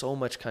still so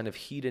much kind of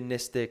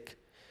hedonistic,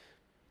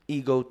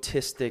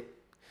 egotistic,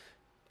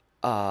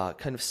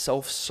 kind of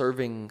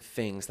self-serving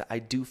things that I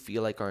do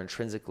feel like are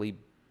intrinsically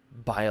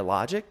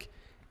biologic,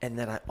 and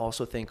that I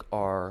also think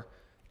are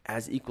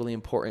as equally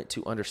important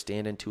to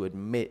understand and to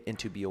admit and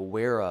to be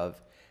aware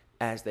of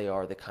as they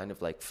are the kind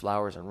of like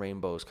flowers and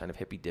rainbows kind of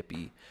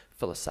hippy-dippy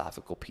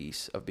philosophical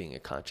piece of being a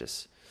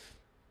conscious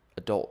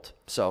adult.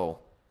 So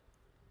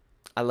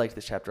I like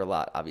this chapter a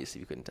lot, obviously,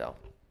 if you couldn't tell.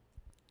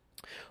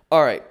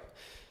 All right.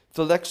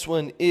 The next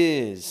one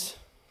is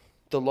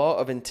the law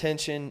of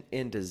intention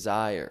and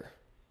desire.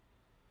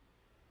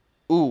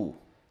 Ooh,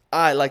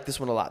 I like this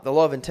one a lot. The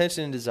law of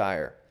intention and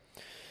desire.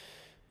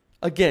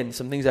 Again,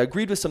 some things I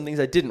agreed with, some things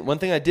I didn't. One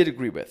thing I did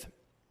agree with,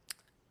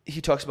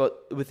 he talks about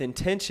with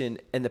intention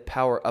and the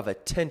power of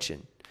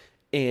attention.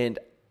 And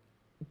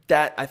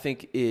that, I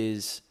think,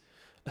 is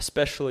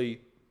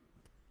especially,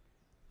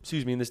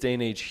 in this day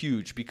and age,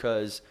 huge,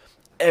 because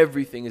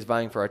everything is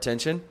vying for our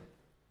attention,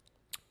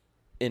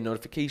 in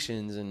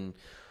notifications and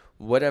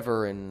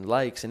whatever, and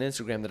likes and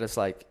Instagram, that it's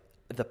like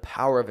the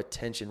power of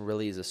attention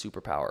really is a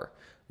superpower.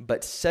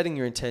 But setting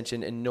your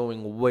intention and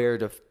knowing where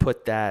to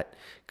put that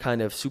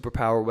kind of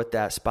superpower, what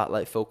that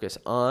spotlight focus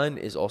on,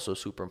 is also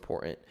super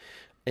important.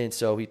 And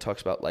so he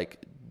talks about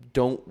like,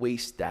 don't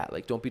waste that.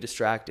 Like, don't be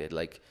distracted.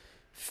 Like,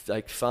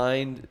 like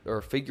find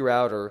or figure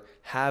out or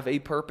have a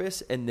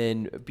purpose and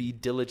then be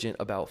diligent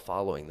about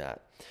following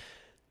that.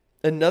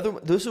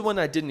 This is one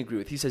I didn't agree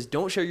with. He says,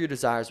 don't share your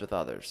desires with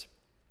others.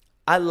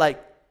 I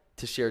like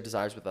to share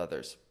desires with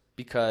others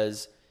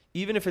because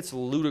even if it's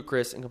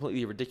ludicrous and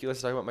completely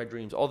ridiculous, I talk about my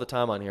dreams all the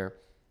time on here,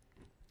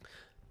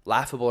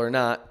 laughable or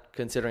not,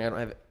 considering I don't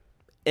have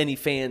any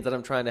fans that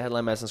I'm trying to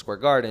headline Madison Square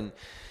Garden,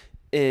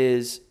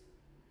 is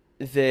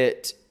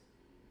that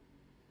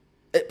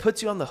it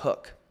puts you on the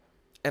hook.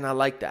 And I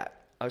like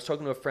that. I was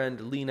talking to a friend,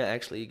 Lena,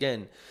 actually,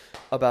 again,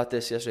 about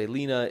this yesterday.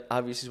 Lena,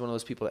 obviously, is one of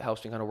those people that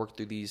helps me kind of work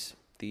through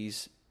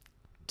these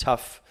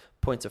tough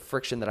points of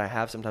friction that I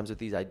have sometimes with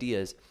these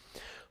ideas.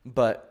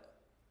 But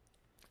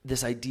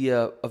this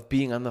idea of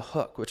being on the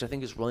hook, which I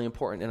think is really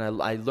important.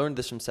 And I learned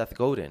this from Seth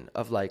Godin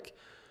of like,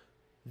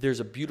 there's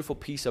a beautiful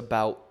piece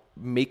about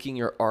making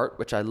your art,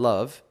 which I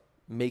love,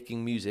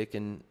 making music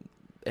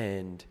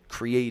and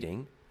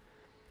creating.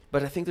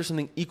 But I think there's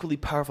something equally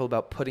powerful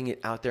about putting it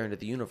out there into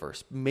the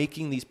universe,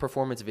 making these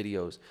performance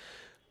videos,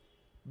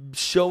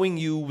 showing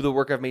you the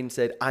work I've made and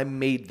said, I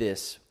made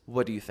this.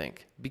 What do you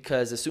think?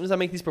 Because as soon as I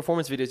make these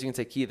performance videos, you can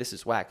say, Kia, this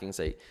is whack.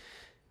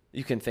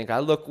 You can think I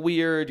look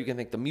weird. You can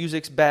think the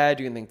music's bad.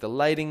 You can think the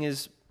lighting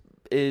is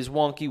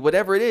wonky.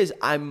 Whatever it is,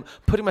 I'm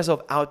putting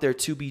myself out there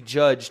to be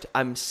judged.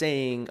 I'm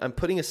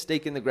putting a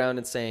stake in the ground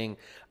and saying,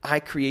 I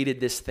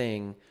created this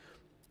thing.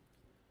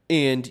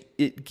 And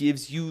it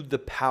gives you the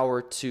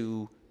power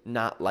to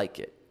not like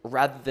it.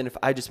 Rather than if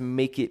I just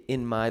make it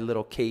in my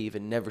little cave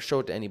and never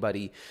show it to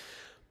anybody.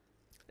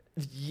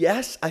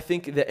 Yes, I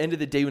think at the end of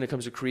the day when it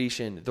comes to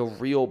creation, the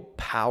real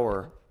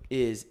power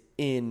is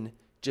in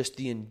just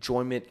the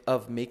enjoyment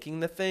of making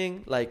the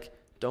thing. Like,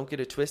 don't get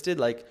it twisted.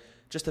 Like,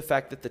 just the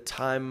fact that the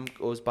time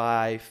goes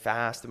by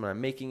fast and when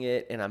I'm making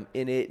it and I'm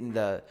in it and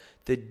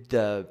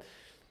the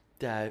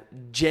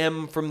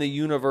gem from the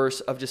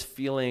universe of just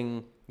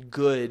feeling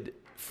good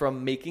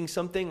from making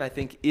something, I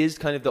think is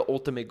kind of the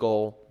ultimate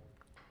goal.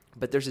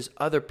 But there's this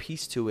other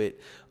piece to it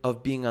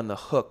of being on the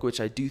hook,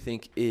 which I do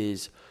think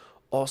is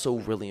also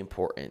really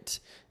important.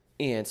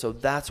 And so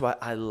that's why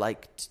I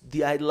like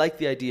the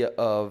idea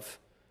of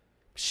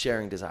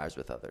sharing desires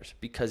with others,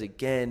 because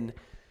again,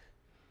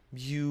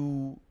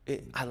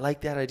 I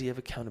like that idea of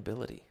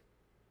accountability,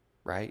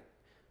 right?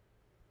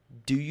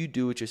 Do you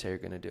do what you say you're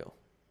going to do?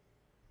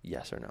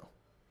 Yes or no?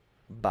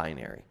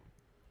 Binary.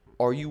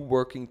 Are you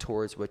working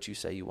towards what you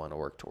say you want to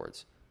work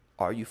towards?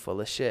 Are you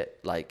full of shit?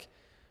 Like,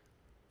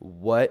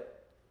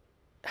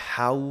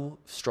 how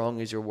strong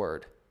is your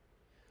word?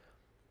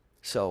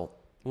 So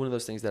one of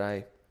those things that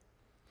I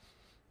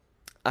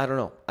don't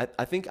know.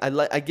 I think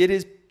I get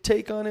his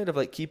take on it of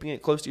like keeping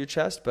it close to your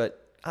chest,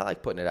 but I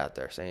like putting it out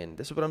there saying,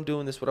 this is what I'm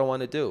doing. This is what I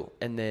want to do.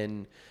 And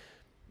then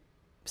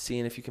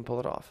seeing if you can pull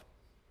it off.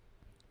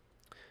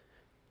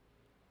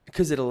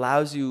 Because it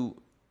allows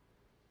you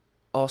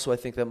also, I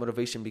think, that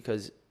motivation,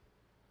 because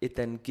it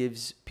then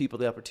gives people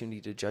the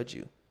opportunity to judge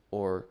you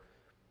or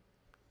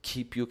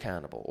keep you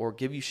accountable or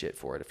give you shit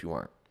for it if you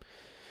aren't.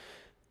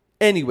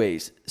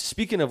 Anyways,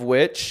 speaking of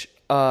which,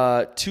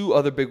 two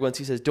other big ones.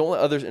 He says, don't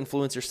let others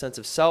influence your sense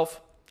of self.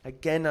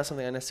 Again, not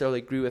something I necessarily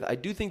agree with. I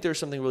do think there's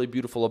something really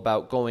beautiful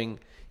about going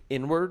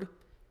inward.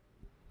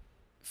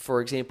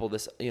 For example, an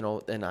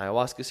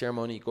ayahuasca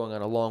ceremony, going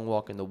on a long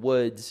walk in the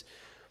woods,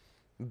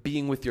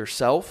 being with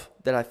yourself,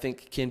 that I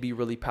think can be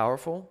really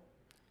powerful,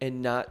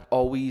 and not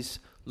always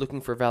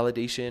looking for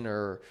validation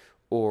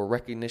or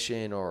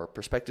recognition or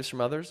perspectives from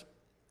others.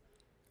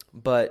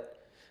 But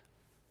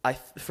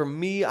for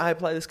me, I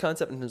apply this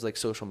concept in terms of like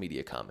social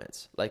media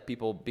comments, like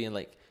people being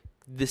like,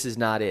 this is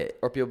not it.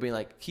 Or people being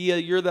like, Kia,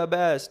 you're the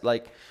best.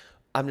 Like,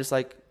 I'm just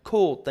like,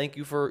 cool. Thank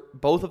you for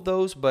both of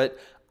those, but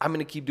I'm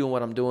going to keep doing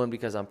what I'm doing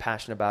because I'm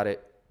passionate about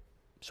it.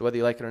 So whether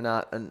you like it or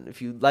not, and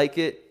if you like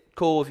it,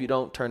 cool. If you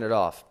don't, turn it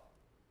off,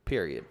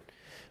 period.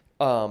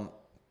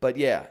 But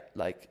yeah,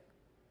 like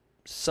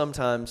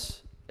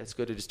sometimes it's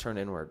good to just turn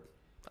inward.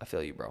 I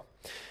feel you, bro.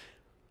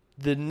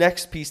 The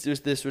next piece,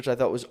 there's this, which I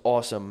thought was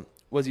awesome,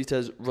 was he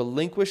says,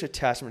 relinquish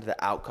attachment to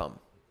the outcome.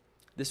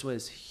 This one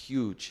is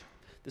huge.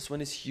 This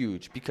one is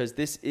huge because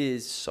this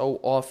is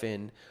so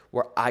often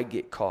where I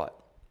get caught,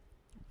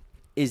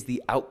 is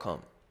the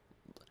outcome.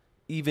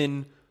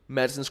 Even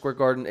Madison Square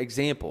Garden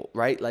example,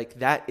 right? Like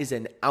that is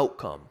an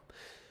outcome.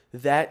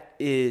 That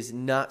is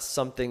not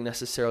something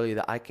necessarily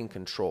that I can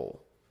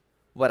control.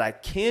 What I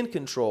can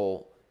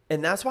control,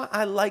 and that's why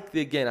I like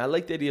the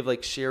idea of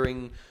like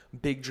sharing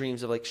big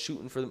dreams of like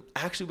shooting for them.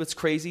 Actually, what's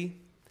crazy,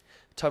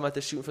 talking about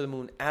the shooting for the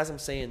moon, as I'm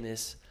saying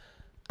this,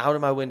 out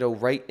of my window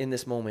right in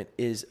this moment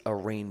is a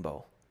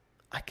rainbow.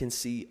 I can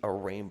see a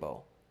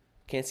rainbow.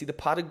 Can't see the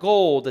pot of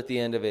gold at the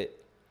end of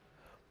it.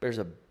 There's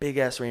a big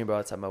ass rainbow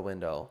outside my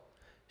window.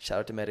 Shout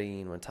out to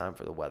Medellin one time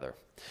for the weather.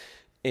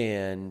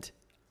 And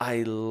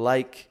I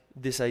like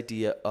this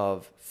idea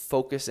of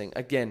focusing.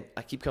 Again,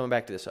 I keep coming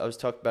back to this. I was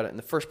talking about it in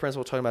the first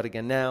principle, talking about it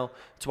again now.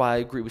 That's why I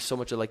agree with so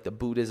much of like the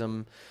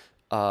Buddhism,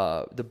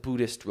 the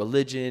Buddhist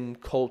religion,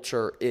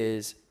 culture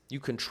is you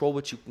control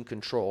what you can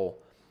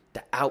control.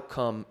 The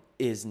outcome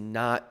is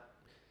not,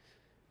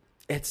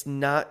 it's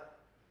not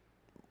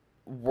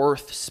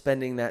worth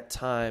spending that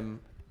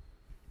time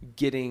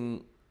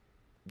getting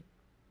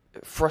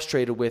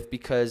frustrated with,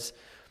 because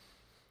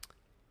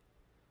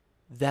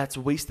that's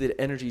wasted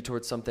energy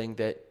towards something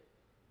that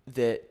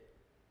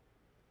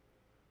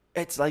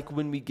it's like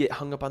when we get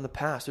hung up on the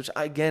past, which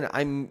again,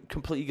 I'm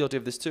completely guilty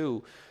of this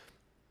too.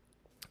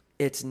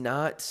 It's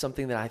not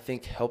something that I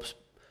think helps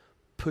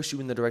push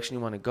you in the direction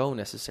you want to go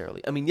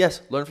necessarily. I mean,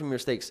 yes, learn from your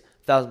mistakes,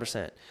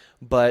 1,000%.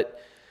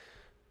 But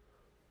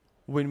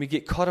when we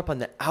get caught up on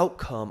the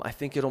outcome, I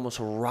think it almost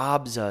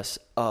robs us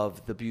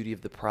of the beauty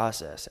of the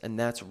process. And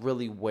that's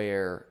really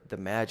where the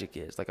magic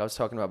is. Like I was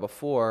talking about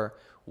before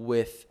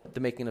with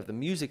the making of the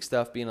music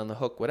stuff, being on the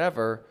hook,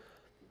 whatever.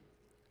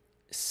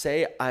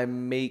 Say I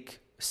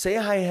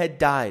had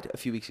died a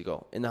few weeks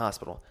ago in the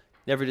hospital.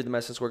 Never did the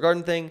Madison Square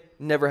Garden thing.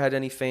 Never had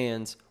any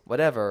fans,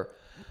 whatever.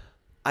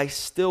 I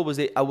still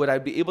would I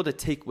be able to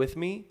take with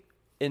me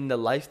in the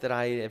life that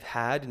I have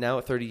had now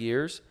at 30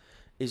 years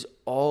is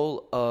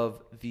all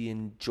of the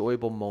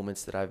enjoyable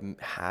moments that I've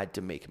had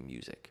to make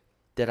music.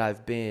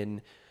 I've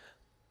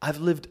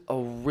lived a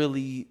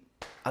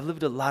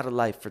lot of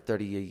life for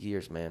 30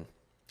 years, man.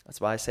 That's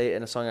why I say it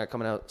in a song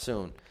coming out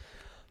soon.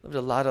 Lived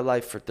a lot of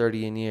life for 30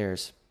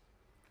 years.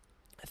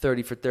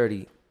 30 for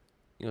 30.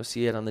 You'll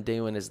see it on the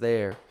day when it's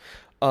there.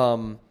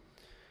 Not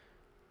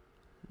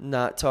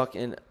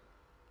talking,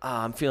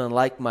 I'm feeling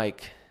like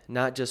Mike,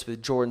 not just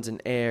with Jordans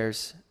and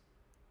Airs.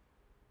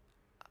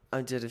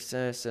 I did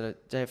a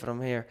day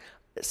from here.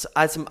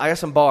 I got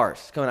some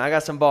bars. Come on, I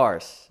got some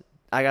bars.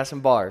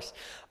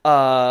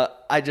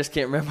 I just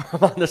can't remember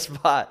them on the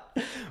spot.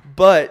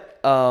 But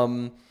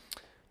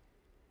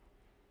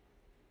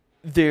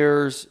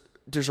there's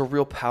a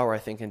real power, I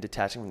think, in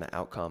detaching from the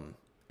outcome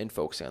and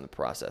focusing on the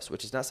process,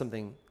 which is not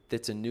something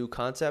that's a new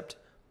concept,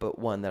 but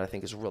one that I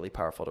think is really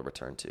powerful to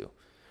return to,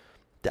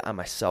 that I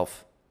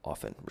myself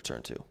often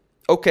return to.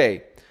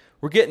 Okay,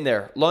 we're getting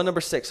there. Law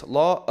number 6,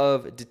 law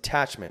of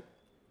detachment.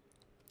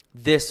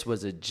 This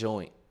was a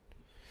joint.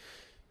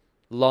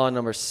 Law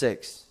number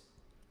 6.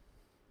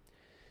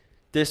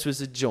 This was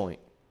a joint.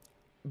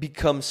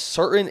 Become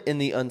certain in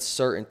the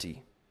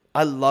uncertainty.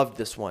 I loved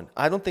this one.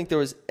 I don't think there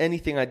was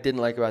anything I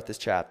didn't like about this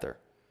chapter.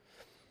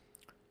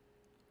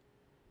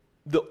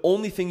 The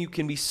only thing you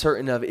can be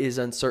certain of is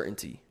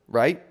uncertainty,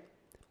 right?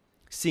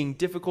 Seeing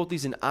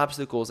difficulties and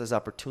obstacles as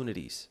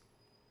opportunities.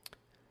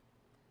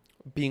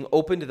 Being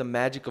open to the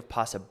magic of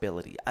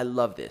possibility. I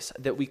love this.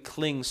 That we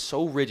cling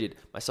so rigid,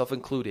 myself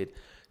included,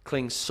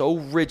 cling so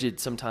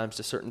rigid sometimes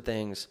to certain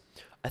things.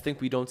 I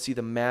think we don't see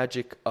the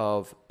magic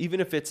of,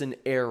 even if it's an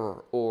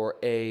error or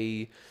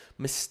a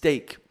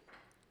mistake,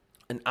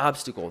 an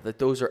obstacle, that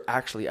those are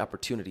actually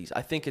opportunities.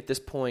 I think at this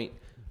point,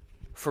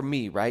 for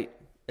me, right,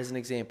 as an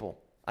example,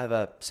 I have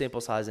a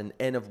sample size, an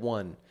N of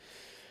 1.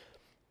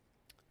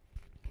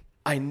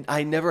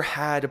 I never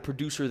had a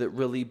producer that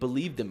really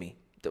believed in me.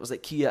 That was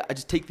like, Kia, I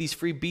just take these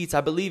free beats.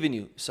 I believe in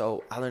you.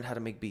 So I learned how to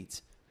make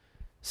beats.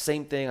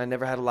 Same thing. I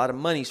never had a lot of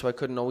money, so I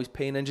couldn't always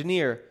pay an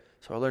engineer.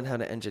 So I learned how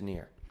to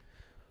engineer.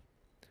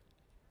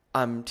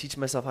 I'm teaching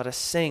myself how to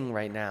sing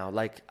right now.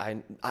 Like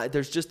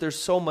there's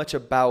so much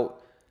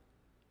about,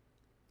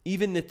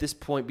 even at this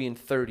point being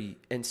 30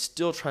 and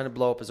still trying to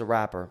blow up as a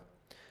rapper,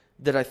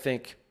 that I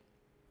think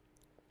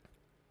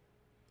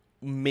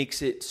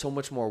makes it so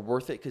much more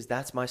worth it, because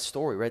that's my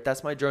story, right?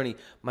 That's my journey.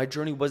 My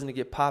journey wasn't to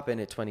get poppin'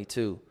 at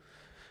 22.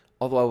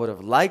 Although I would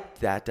have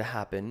liked that to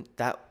happen,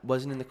 that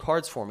wasn't in the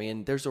cards for me.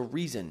 And there's a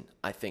reason,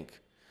 I think,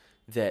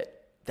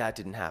 that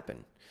didn't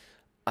happen.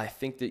 I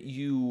think that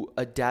you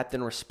adapt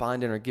and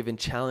respond and are given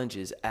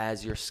challenges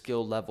as your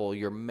skill level,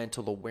 your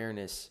mental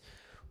awareness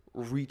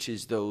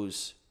reaches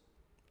those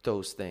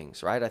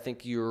things, right? I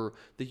think the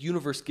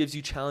universe gives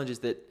you challenges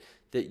that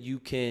you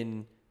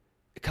can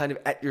kind of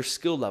at your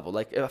skill level.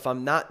 Like if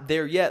I'm not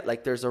there yet,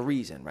 like there's a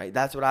reason, right?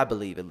 That's what I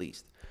believe, at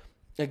least.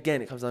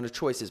 Again, it comes down to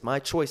choices. My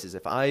choices.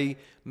 If I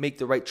make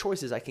the right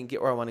choices, I can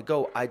get where I want to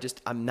go.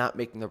 I'm not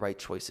making the right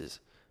choices.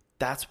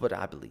 That's what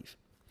I believe.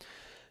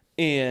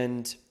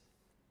 And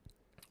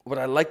what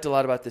I liked a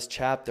lot about this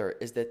chapter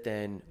is that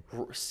then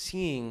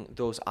seeing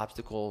those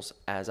obstacles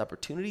as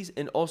opportunities,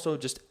 and also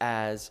just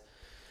as,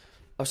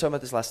 I was talking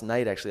about this last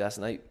night, actually. Last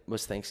night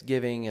was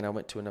Thanksgiving, and I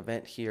went to an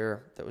event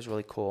here that was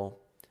really cool.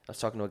 I was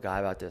talking to a guy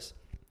about this.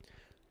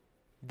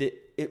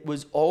 It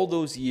was all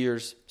those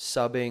years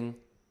subbing,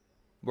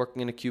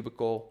 working in a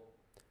cubicle,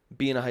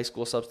 being a high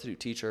school substitute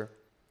teacher,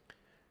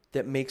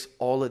 that makes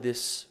all of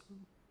this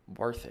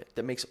worth it,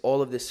 that makes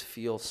all of this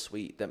feel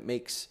sweet, that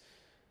makes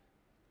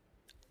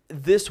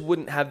this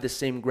wouldn't have the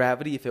same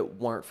gravity if it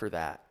weren't for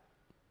that,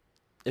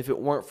 if it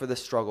weren't for the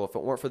struggle, if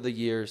it weren't for the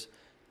years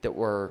that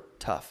were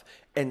tough.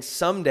 And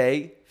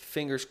someday,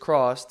 fingers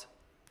crossed,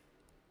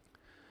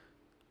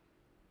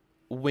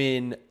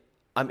 when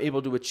I'm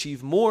able to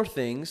achieve more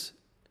things,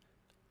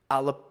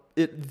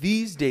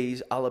 these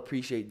days I'll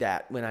appreciate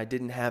that, when I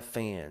didn't have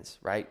fans,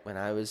 right? When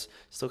I was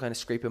still kind of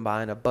scraping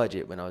by on a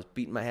budget, when I was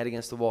beating my head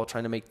against the wall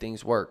trying to make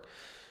things work,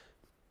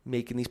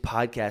 making these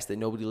podcasts that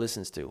nobody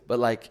listens to. But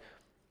like,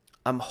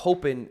 I'm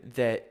hoping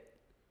that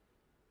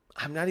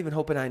I'm not even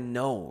hoping I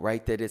know,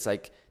 right? That it's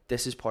like,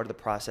 this is part of the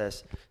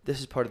process. This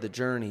is part of the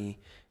journey.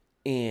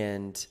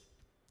 And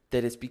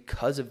that it's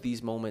because of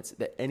these moments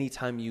that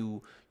anytime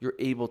you're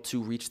able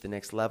to reach the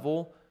next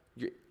level,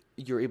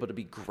 you're able to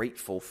be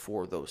grateful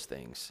for those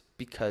things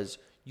because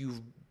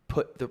you've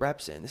put the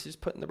reps in. This is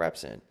putting the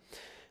reps in.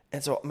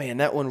 And so, man,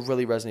 that one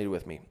really resonated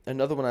with me.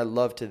 Another one I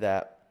loved to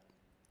that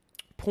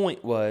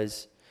point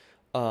was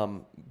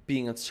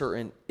being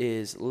uncertain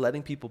is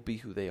letting people be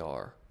who they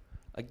are.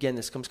 Again,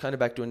 this comes kind of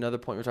back to another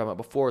point we were talking about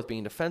before with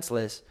being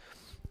defenseless,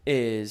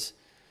 is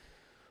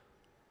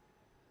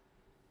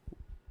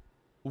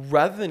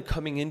rather than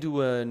coming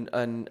into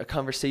a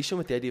conversation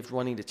with the idea of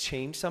wanting to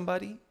change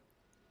somebody,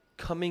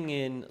 coming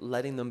in,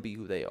 letting them be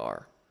who they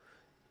are.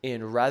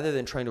 And rather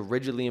than trying to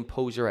rigidly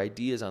impose your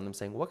ideas on them,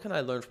 saying, what can I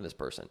learn from this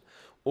person?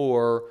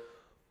 Or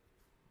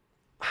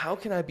how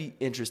can I be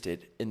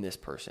interested in this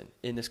person,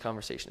 in this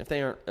conversation? If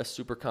they aren't a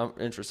super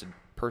interested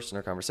person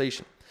or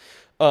conversation.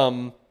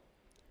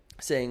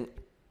 Saying,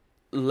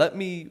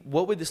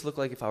 what would this look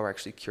like if I were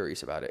actually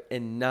curious about it?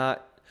 And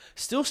not,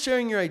 still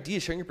sharing your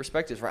ideas, sharing your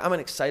perspectives, right? I'm an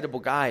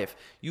excitable guy. If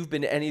you've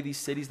been to any of these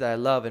cities that I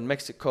love, in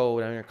Mexico,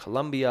 in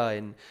Colombia,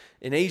 in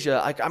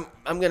Asia,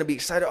 I'm going to be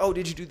excited. Oh,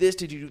 did you do this?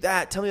 Did you do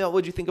that? Tell me about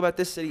what you think about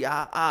this city.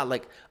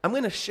 Like I'm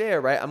going to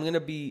share, right? I'm going to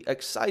be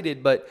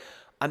excited, but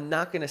I'm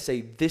not going to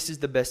say this is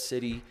the best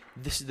city.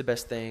 This is the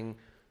best thing.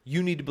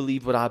 You need to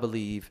believe what I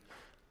believe.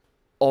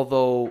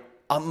 Although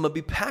I'm going to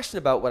be passionate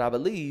about what I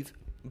believe,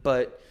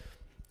 but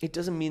it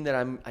doesn't mean that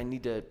I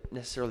need to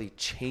necessarily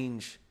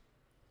change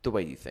the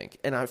way you think.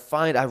 And I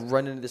find I've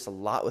run into this a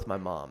lot with my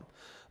mom,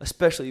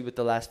 especially with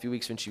the last few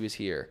weeks when she was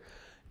here,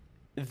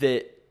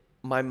 that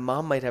my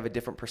mom might have a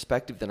different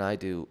perspective than I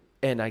do.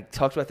 And I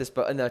talked about this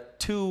in the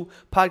 2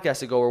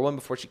 podcasts ago, or one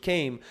before she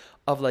came,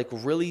 of like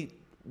really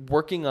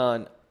working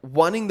on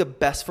wanting the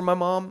best for my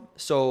mom.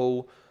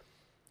 So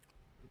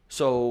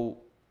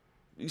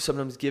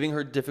sometimes giving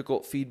her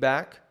difficult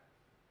feedback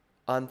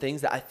on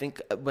things that I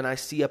think when I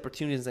see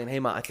opportunities and saying, hey,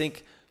 Mom, I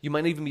think you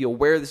might not even be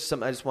aware this is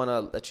something I just want to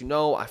let you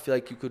know. I feel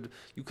like you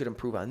could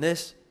improve on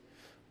this.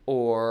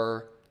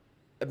 Or,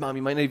 Mom,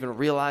 you might not even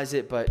realize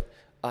it, but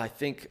I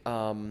think,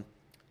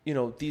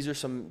 these are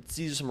some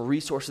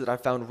resources that I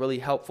found really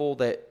helpful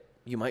that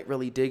you might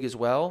really dig as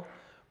well.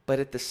 But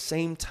at the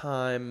same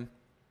time,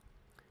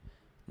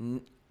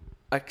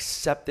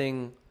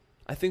 accepting,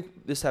 I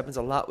think this happens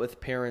a lot with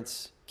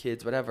parents,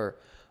 kids, whatever,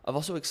 of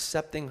also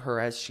accepting her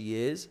as she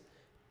is.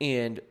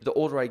 And the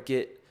older I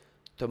get,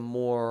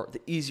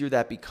 the easier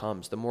that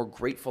becomes, the more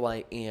grateful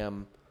I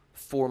am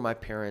for my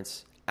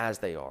parents as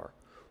they are.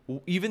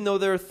 Even though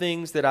there are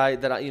things that I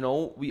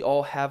we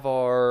all have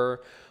our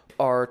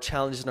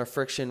challenges and our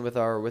friction with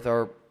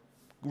our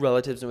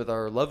relatives and with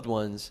our loved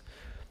ones,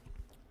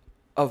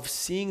 of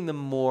seeing them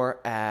more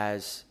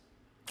as,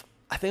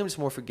 I think I'm just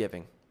more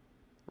forgiving,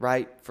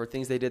 right? For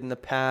things they did in the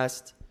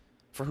past,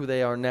 for who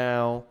they are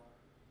now,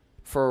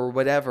 for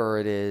whatever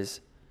it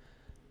is.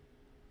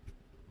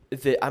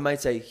 That I might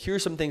say,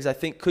 here's some things I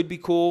think could be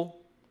cool.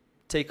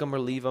 Take them or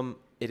leave them.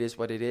 It is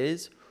what it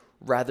is.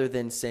 Rather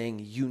than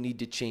saying you need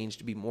to change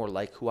to be more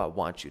like who I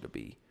want you to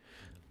be.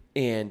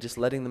 And just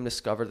letting them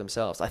discover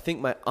themselves. I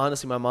think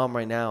honestly, my mom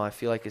right now, I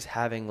feel like is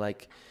having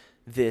like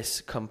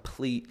this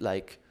complete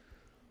like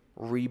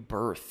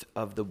rebirth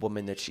of the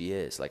woman that she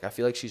is. Like I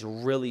feel like she's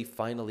really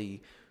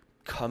finally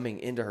coming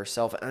into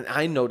herself. And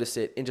I notice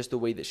it in just the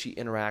way that she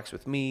interacts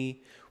with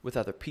me, with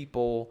other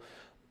people,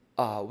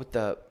 with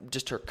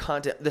just her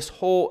content, I just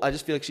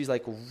feel like she's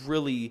like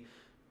really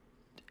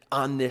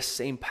on this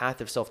same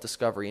path of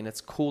self-discovery, and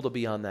it's cool to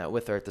be on that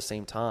with her at the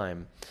same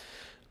time.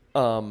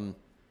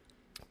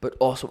 But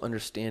also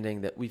understanding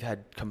that we've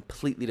had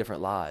completely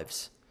different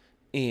lives,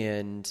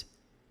 and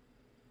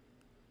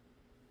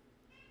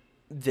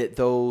that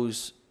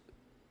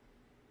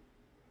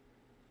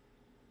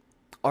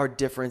our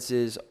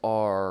differences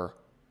are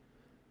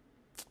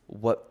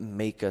what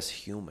make us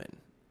human.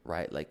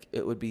 Right? Like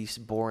it would be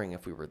boring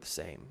if we were the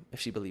same,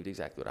 if she believed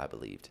exactly what I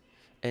believed.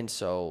 And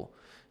so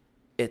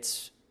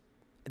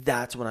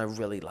that's when I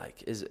really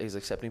like is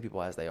accepting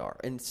people as they are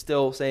and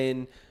still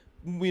saying,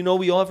 we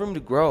all have room to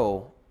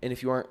grow. And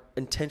if you aren't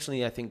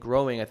intentionally, I think,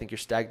 growing, I think you're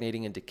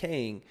stagnating and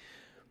decaying,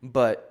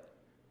 but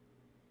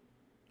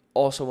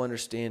also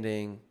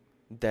understanding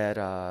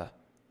that,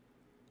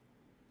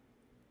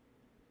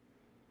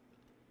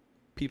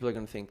 people are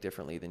going to think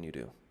differently than you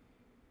do.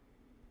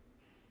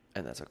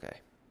 And that's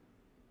okay.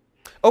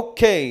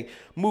 Okay,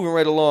 moving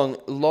right along,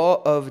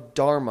 law of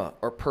dharma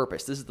or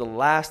purpose. This is the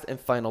last and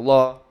final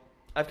law.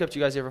 I've kept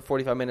you guys here for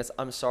 45 minutes.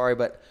 I'm sorry,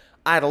 but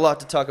I had a lot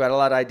to talk about, a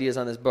lot of ideas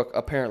on this book,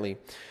 apparently.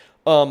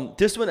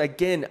 This one,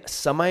 again,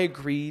 some I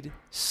agreed,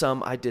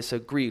 some I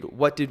disagreed.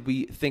 What did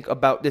we think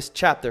about this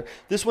chapter?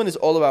 This one is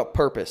all about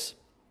purpose.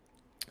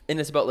 And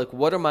it's about, like,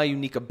 what are my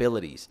unique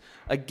abilities?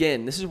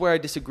 Again, this is where I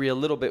disagree a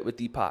little bit with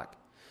Deepak.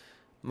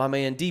 My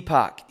man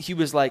Deepak, he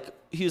was like,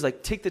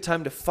 take the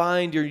time to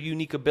find your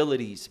unique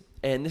abilities.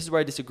 And this is where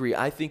I disagree.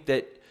 I think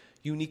that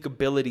unique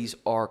abilities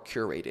are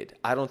curated.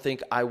 I don't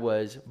think I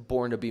was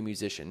born to be a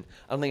musician.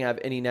 I don't think I have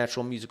any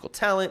natural musical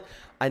talent.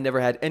 I never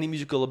had any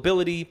musical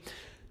ability.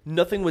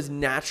 Nothing was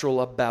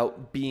natural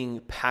about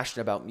being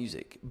passionate about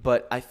music.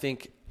 But I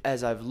think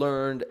as I've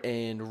learned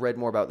and read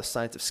more about the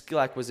science of skill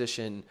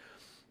acquisition,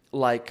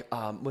 like,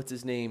 what's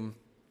his name?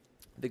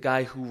 The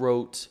guy who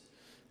wrote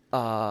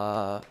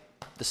The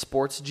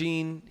Sports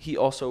Gene. He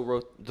also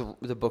wrote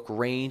the book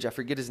Range. I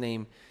forget his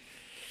name.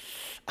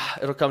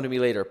 It'll come to me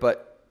later.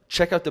 But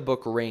check out the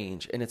book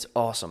Range, and it's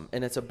awesome.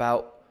 And it's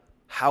about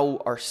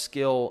how our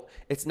skill,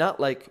 it's not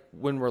like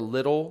when we're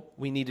little,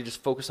 we need to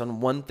just focus on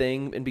one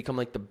thing and become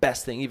like the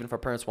best thing, even if our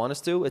parents want us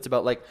to. It's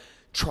about like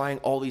trying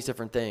all these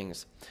different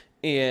things.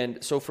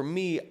 And so for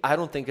me, I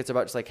don't think it's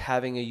about just like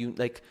having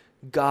like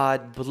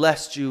God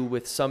blessed you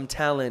with some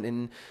talent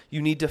and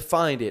you need to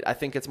find it. I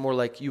think it's more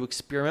like you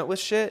experiment with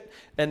shit,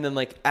 and then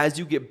like as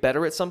you get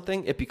better at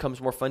something, it becomes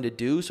more fun to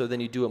do. So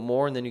then you do it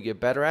more, and then you get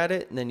better at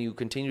it, and then you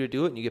continue to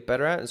do it, and you get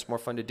better at it, and it's more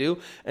fun to do.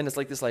 And it's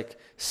like this like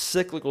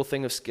cyclical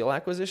thing of skill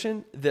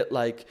acquisition that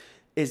like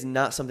is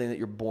not something that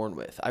you're born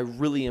with. I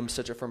really am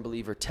such a firm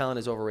believer talent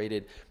is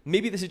overrated.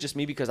 Maybe this is just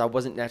me because I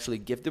wasn't naturally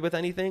gifted with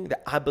anything,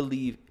 that I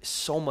believe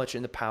so much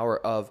in the power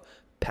of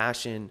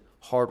passion,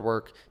 hard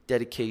work,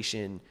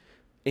 dedication.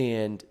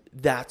 And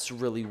that's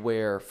really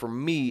where, for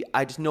me,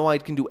 I just know I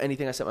can do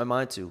anything I set my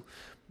mind to.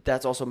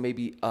 That's also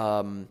maybe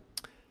I'm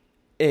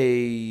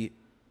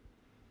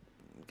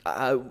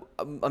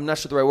not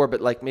sure the right word, but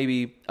like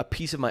maybe a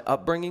piece of my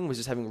upbringing was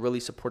just having really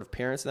supportive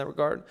parents in that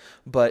regard.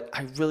 But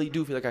I really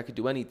do feel like I could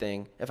do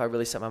anything if I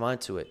really set my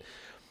mind to it.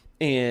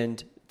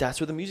 And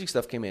that's where the music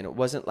stuff came in. It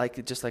wasn't like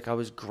it just like I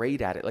was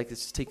great at it. Like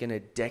it's taken a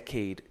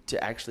decade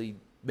to actually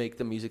make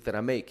the music that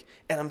I make.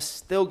 And I'm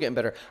still getting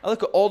better. I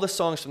look at all the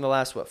songs from the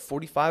last,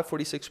 45,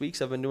 46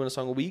 weeks. I've been doing a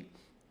song a week.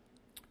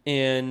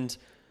 And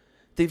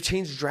they've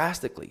changed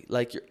drastically.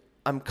 Like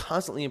I'm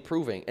constantly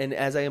improving. And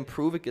as I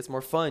improve, it gets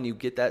more fun. You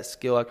get that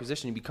skill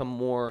acquisition. You become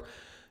more,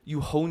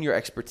 you hone your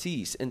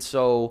expertise. And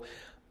so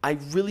I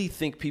really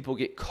think people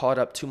get caught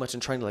up too much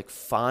in trying to like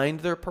find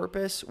their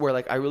purpose, where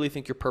like I really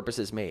think your purpose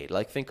is made.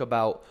 Like think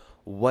about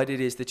what it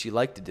is that you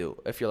like to do.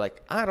 If you're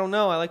like, I don't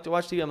know, I like to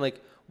watch TV. I'm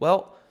like,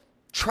 well,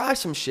 try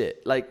some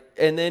shit. Like,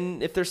 and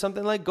then if there's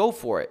something, like, go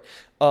for it.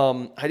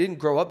 I didn't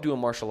grow up doing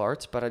martial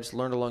arts, but I just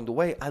learned along the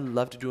way. I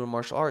love to do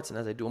martial arts, and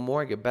as I do them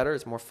more, I get better.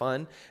 It's more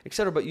fun,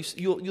 etc. But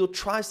you'll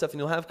try stuff, and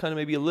you'll have kind of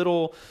maybe a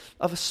little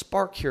of a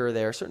spark here or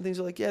there. Certain things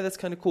are like, yeah, that's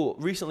kind of cool.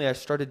 Recently, I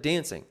started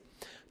dancing.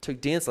 Took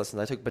dance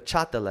lessons. I took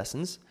bachata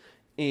lessons,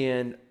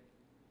 and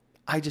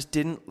I just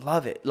didn't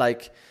love it.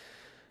 Like,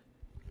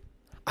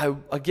 I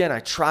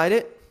tried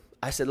it.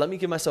 I said, let me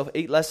give myself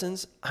 8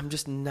 lessons. I'm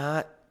just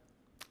not.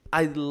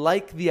 I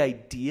like the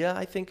idea,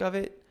 I think, of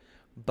it,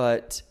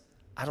 but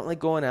I don't like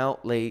going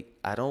out late.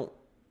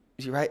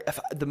 You're right.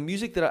 The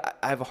music that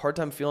I have a hard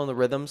time feeling the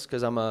rhythms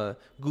because I'm a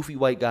goofy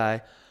white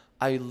guy.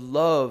 I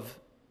love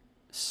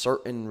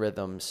certain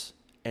rhythms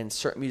and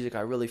certain music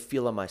I really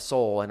feel in my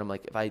soul. And I'm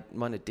like, if I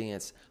want to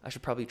dance, I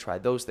should probably try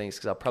those things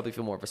because I'll probably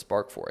feel more of a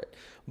spark for it.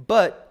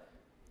 But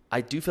I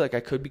do feel like I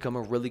could become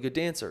a really good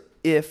dancer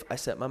if I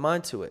set my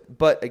mind to it.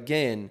 But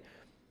again,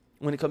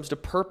 when it comes to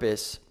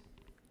purpose,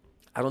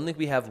 I don't think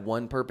we have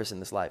one purpose in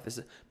this life. This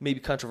is maybe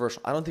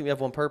controversial. I don't think we have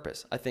one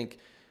purpose. I think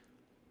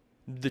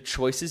the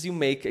choices you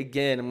make,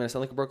 again, I'm going to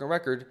sound like a broken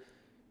record,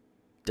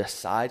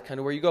 decide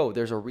kind of where you go.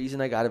 There's a reason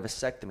I got a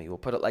vasectomy. We'll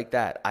put it like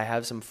that. I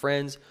have some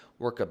friends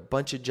work a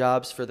bunch of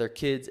jobs for their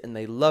kids, and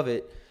they love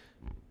it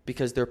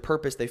because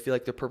they feel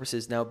like their purpose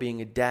is now being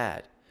a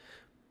dad.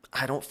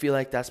 I don't feel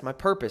like that's my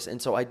purpose.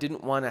 And so I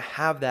didn't want to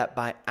have that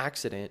by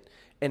accident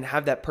and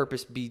have that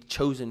purpose be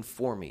chosen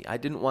for me. I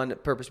didn't want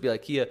that purpose to be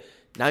like, Kia,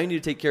 now you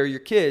need to take care of your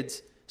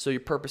kids, so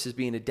your purpose is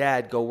being a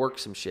dad, go work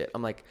some shit.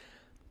 I'm like,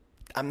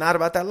 I'm not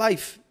about that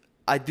life.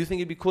 I do think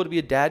it'd be cool to be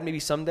a dad maybe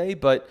someday,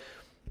 but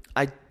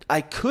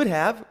I could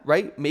have,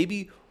 right?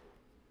 Maybe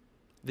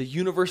the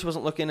universe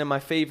wasn't looking in my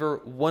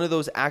favor. One of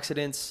those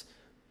accidents,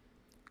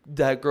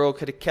 that girl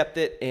could have kept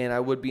it, and I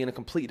would be in a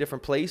completely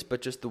different place,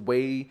 but just the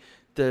way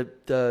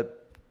the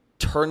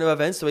turn of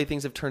events, the way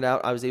things have turned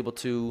out, I was able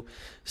to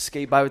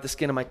skate by with the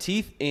skin of my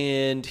teeth,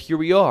 and here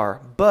we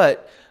are.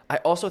 But I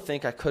also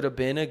think I could have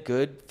been a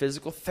good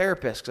physical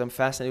therapist because I'm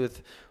fascinated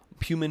with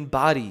human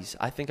bodies.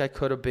 I think I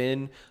could have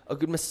been a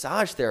good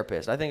massage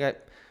therapist. I think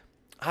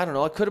I don't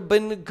know, I could have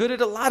been good at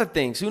a lot of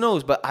things. Who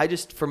knows? But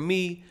for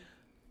me,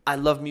 I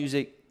love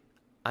music.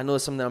 I know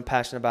it's something that I'm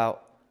passionate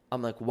about.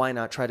 I'm like, why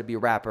not try to be a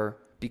rapper?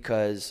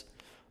 Because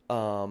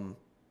I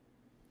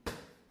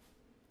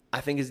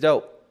think it's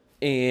dope.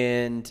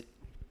 And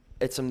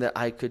it's something that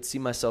I could see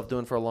myself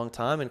doing for a long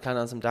time, and kind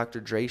of on some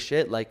Dr. Dre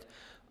shit, like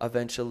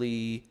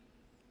eventually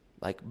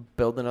like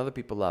building other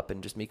people up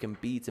and just making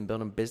beats and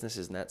building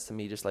businesses. And that's, to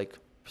me, just like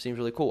seems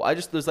really cool.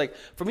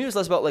 For me, it was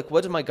less about like,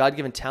 what is my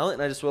God-given talent?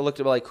 And I just sort of looked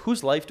at like,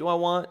 whose life do I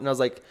want? And I was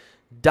like,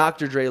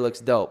 Dr. Dre looks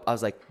dope. I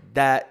was like,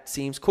 that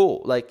seems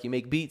cool. Like, you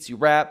make beats, you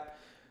rap,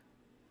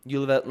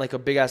 you live at like a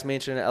big ass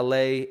mansion in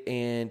LA,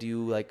 and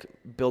you like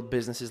build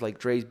businesses like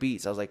Dre's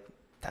Beats. I was like,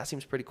 that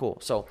seems pretty cool.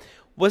 So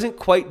wasn't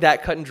quite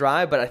that cut and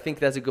dry, but I think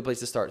that's a good place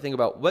to start. Think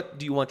about what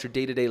do you want your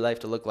day-to-day life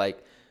to look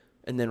like,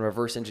 and then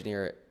reverse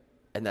engineer it,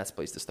 and that's a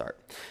place to start.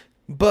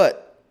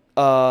 But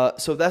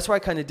so that's where I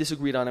kind of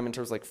disagreed on him in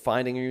terms of like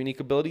finding your unique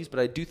abilities, but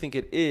I do think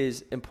it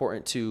is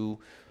important to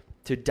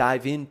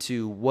dive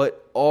into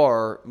what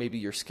are maybe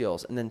your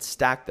skills and then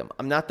stack them.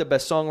 I'm not the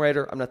best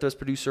songwriter. I'm not the best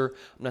producer.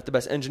 I'm not the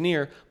best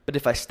engineer. But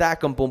if I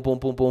stack them, boom, boom,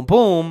 boom, boom,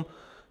 boom,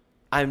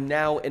 I'm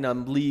now in a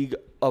league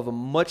of a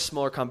much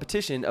smaller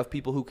competition of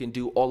people who can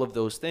do all of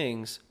those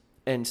things.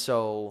 And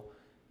so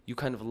you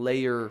kind of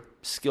layer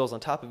skills on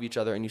top of each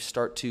other and you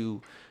start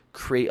to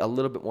create a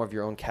little bit more of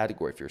your own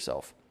category for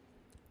yourself.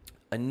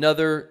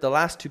 The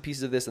last two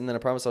pieces of this, and then I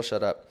promise I'll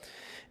shut up,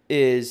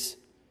 is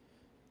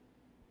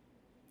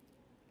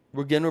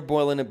we're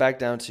boiling it back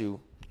down to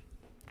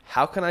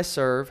how can I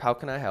serve? How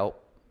can I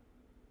help?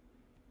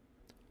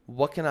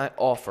 What can I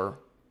offer?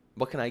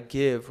 What can I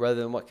give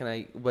rather than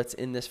what's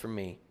in this for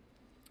me?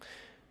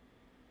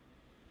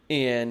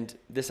 And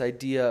this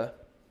idea,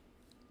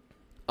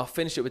 I'll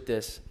finish it with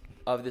this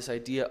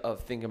idea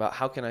of thinking about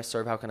how can I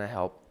serve? How can I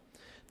help?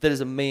 That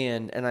as a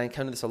man, and I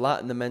encounter this a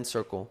lot in the men's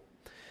circle,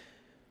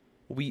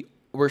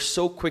 we're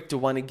so quick to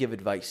want to give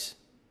advice.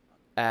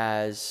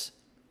 As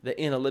the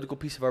analytical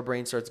piece of our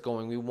brain starts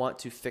going, we want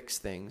to fix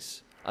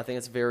things. I think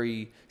it's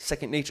very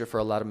second nature for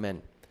a lot of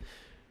men.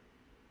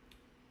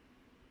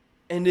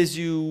 And as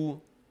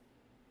you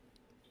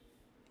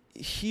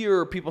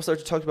hear people start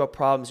to talk about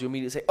problems, you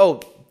immediately say,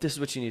 oh, this is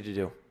what you need to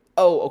do.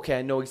 Oh, okay,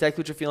 I know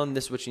exactly what you're feeling.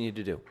 This is what you need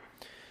to do.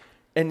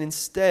 And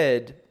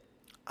instead,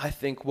 I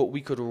think what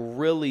we could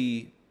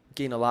really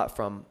gain a lot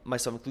from,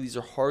 myself included, these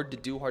are hard to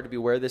do, hard to be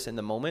aware of this in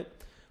the moment.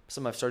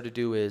 Something I've started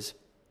to do is,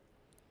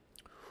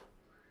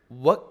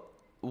 what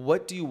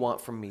do you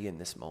want from me in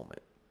this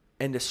moment?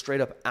 And to straight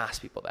up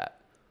ask people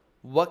that.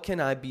 What can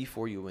I be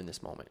for you in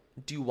this moment?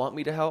 Do you want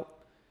me to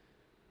help?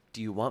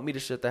 Do you want me to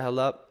shut the hell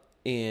up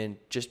and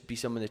just be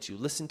someone that you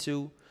listen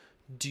to?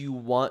 Do you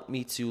want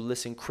me to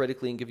listen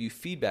critically and give you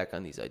feedback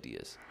on these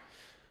ideas?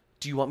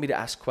 Do you want me to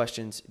ask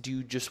questions? Do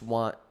you just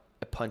want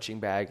a punching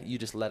bag? You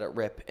just let it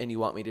rip and you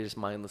want me to just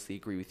mindlessly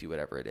agree with you,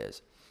 whatever it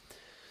is.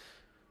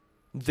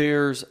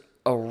 There's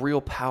a real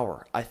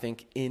power, I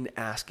think, in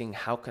asking,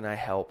 how can I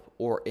help?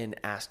 Or in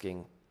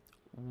asking,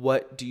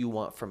 what do you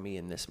want from me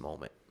in this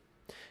moment?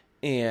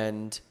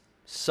 And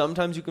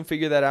sometimes you can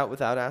figure that out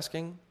without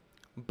asking.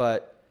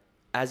 But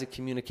as a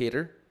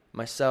communicator,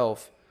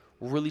 myself,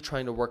 really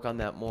trying to work on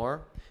that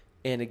more.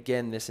 And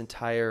again, this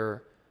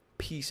entire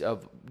piece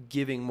of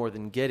giving more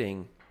than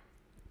getting,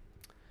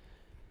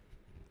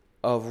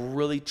 of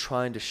really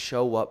trying to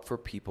show up for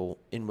people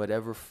in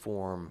whatever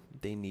form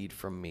they need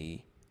from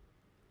me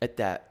at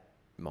that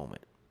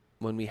moment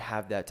when we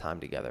have that time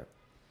together.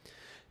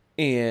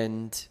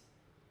 And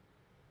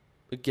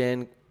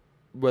again,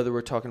 whether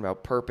we're talking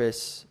about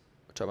purpose,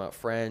 we're talking about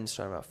friends,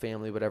 talking about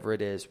family, whatever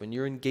it is, when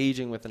you're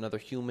engaging with another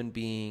human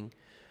being,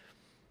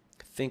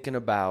 thinking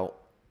about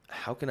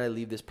how can I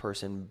leave this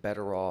person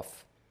better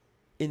off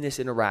in this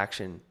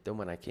interaction than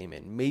when I came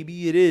in.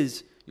 Maybe it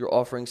is you're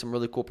offering some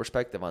really cool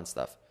perspective on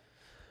stuff,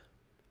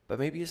 but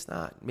maybe it's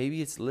not.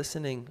 Maybe it's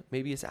listening.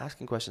 Maybe it's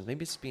asking questions.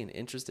 Maybe it's being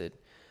interested,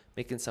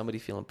 making somebody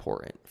feel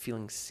important,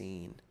 feeling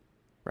seen,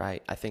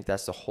 right? I think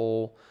that's the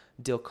whole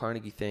Dale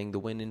Carnegie thing, the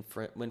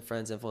When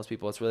Friends Influence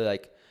People. It's really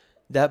like,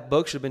 that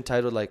book should have been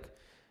titled like,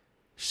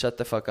 Shut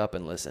the Fuck Up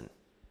and Listen.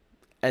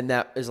 And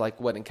that is like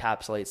what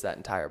encapsulates that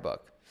entire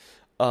book.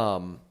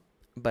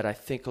 But I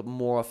think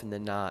more often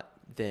than not,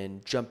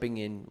 than jumping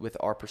in with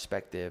our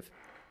perspective,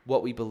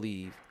 what we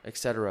believe,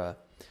 etc.,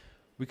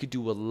 we could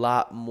do a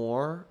lot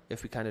more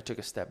if we kind of took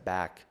a step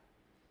back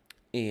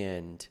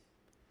and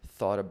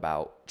thought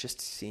about just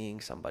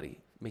seeing somebody,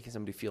 making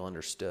somebody feel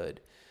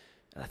understood.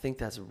 And I think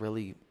that's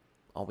really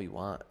all we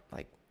want,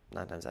 like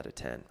 9 times out of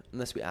 10,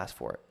 unless we ask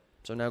for it.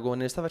 So now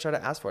going into stuff, I try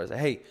to ask for it. I say,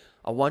 hey,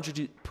 I want you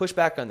to push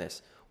back on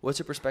this. What's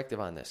your perspective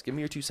on this? Give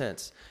me your 2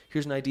 cents.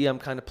 Here's an idea I'm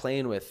kind of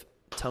playing with.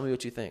 Tell me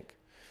what you think.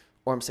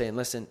 Or I'm saying,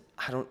 listen,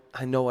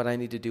 I know what I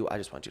need to do. I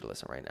just want you to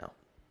listen right now.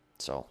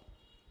 So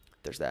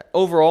there's that.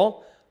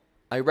 Overall,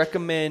 I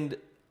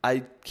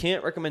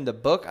can't recommend the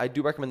book. I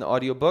do recommend the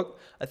audiobook.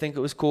 I think it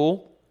was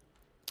cool.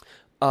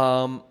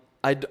 I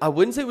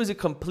wouldn't say it was a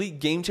complete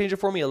game changer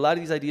for me. A lot of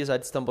these ideas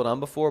I'd stumbled on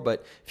before,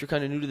 but if you're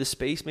kind of new to the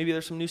space, maybe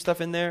there's some new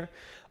stuff in there.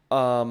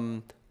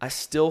 I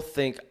still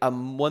think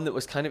one that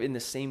was kind of in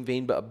the same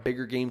vein, but a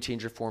bigger game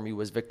changer for me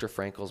was Viktor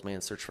Frankl's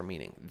Man's Search for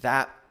Meaning.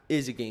 That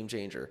is a game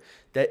changer.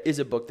 That is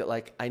a book that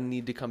like I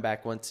need to come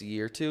back once a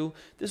year to.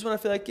 This one I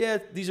feel like, yeah,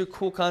 these are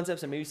cool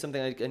concepts and maybe something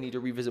I need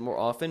to revisit more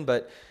often,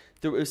 but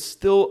there was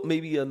still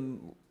maybe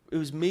it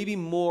was maybe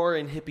more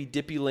in hippy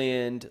dippy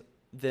land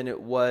than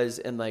it was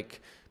in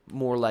like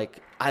more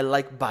like I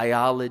like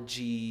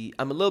biology.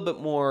 I'm a little bit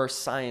more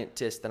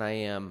scientist than I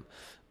am,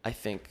 I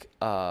think,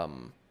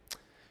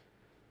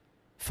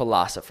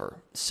 philosopher.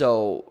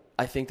 So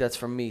I think that's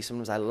for me.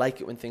 Sometimes I like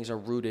it when things are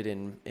rooted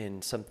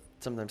in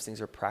sometimes things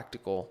are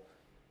practical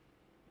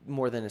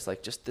more than it's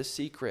like just the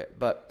secret.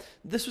 But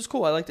this was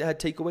cool. I liked it. Had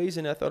takeaways,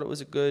 and I thought it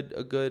was a good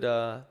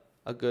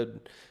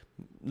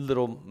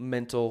little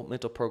mental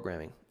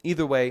programming.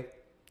 Either way,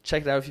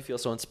 check it out if you feel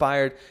so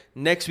inspired.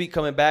 Next week,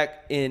 coming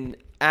back in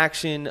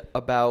action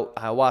about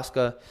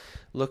ayahuasca.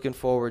 Looking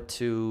forward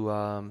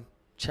to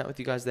chatting with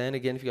you guys then.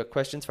 Again, if you got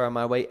questions, fire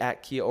my way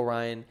at Kia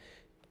Orion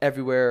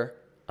everywhere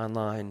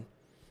online.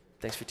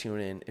 Thanks for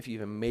tuning in. If you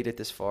even made it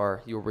this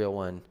far, you're a real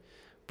one.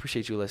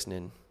 Appreciate you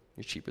listening.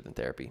 You're cheaper than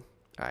therapy.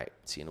 All right.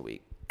 See you in a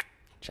week.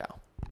 Ciao.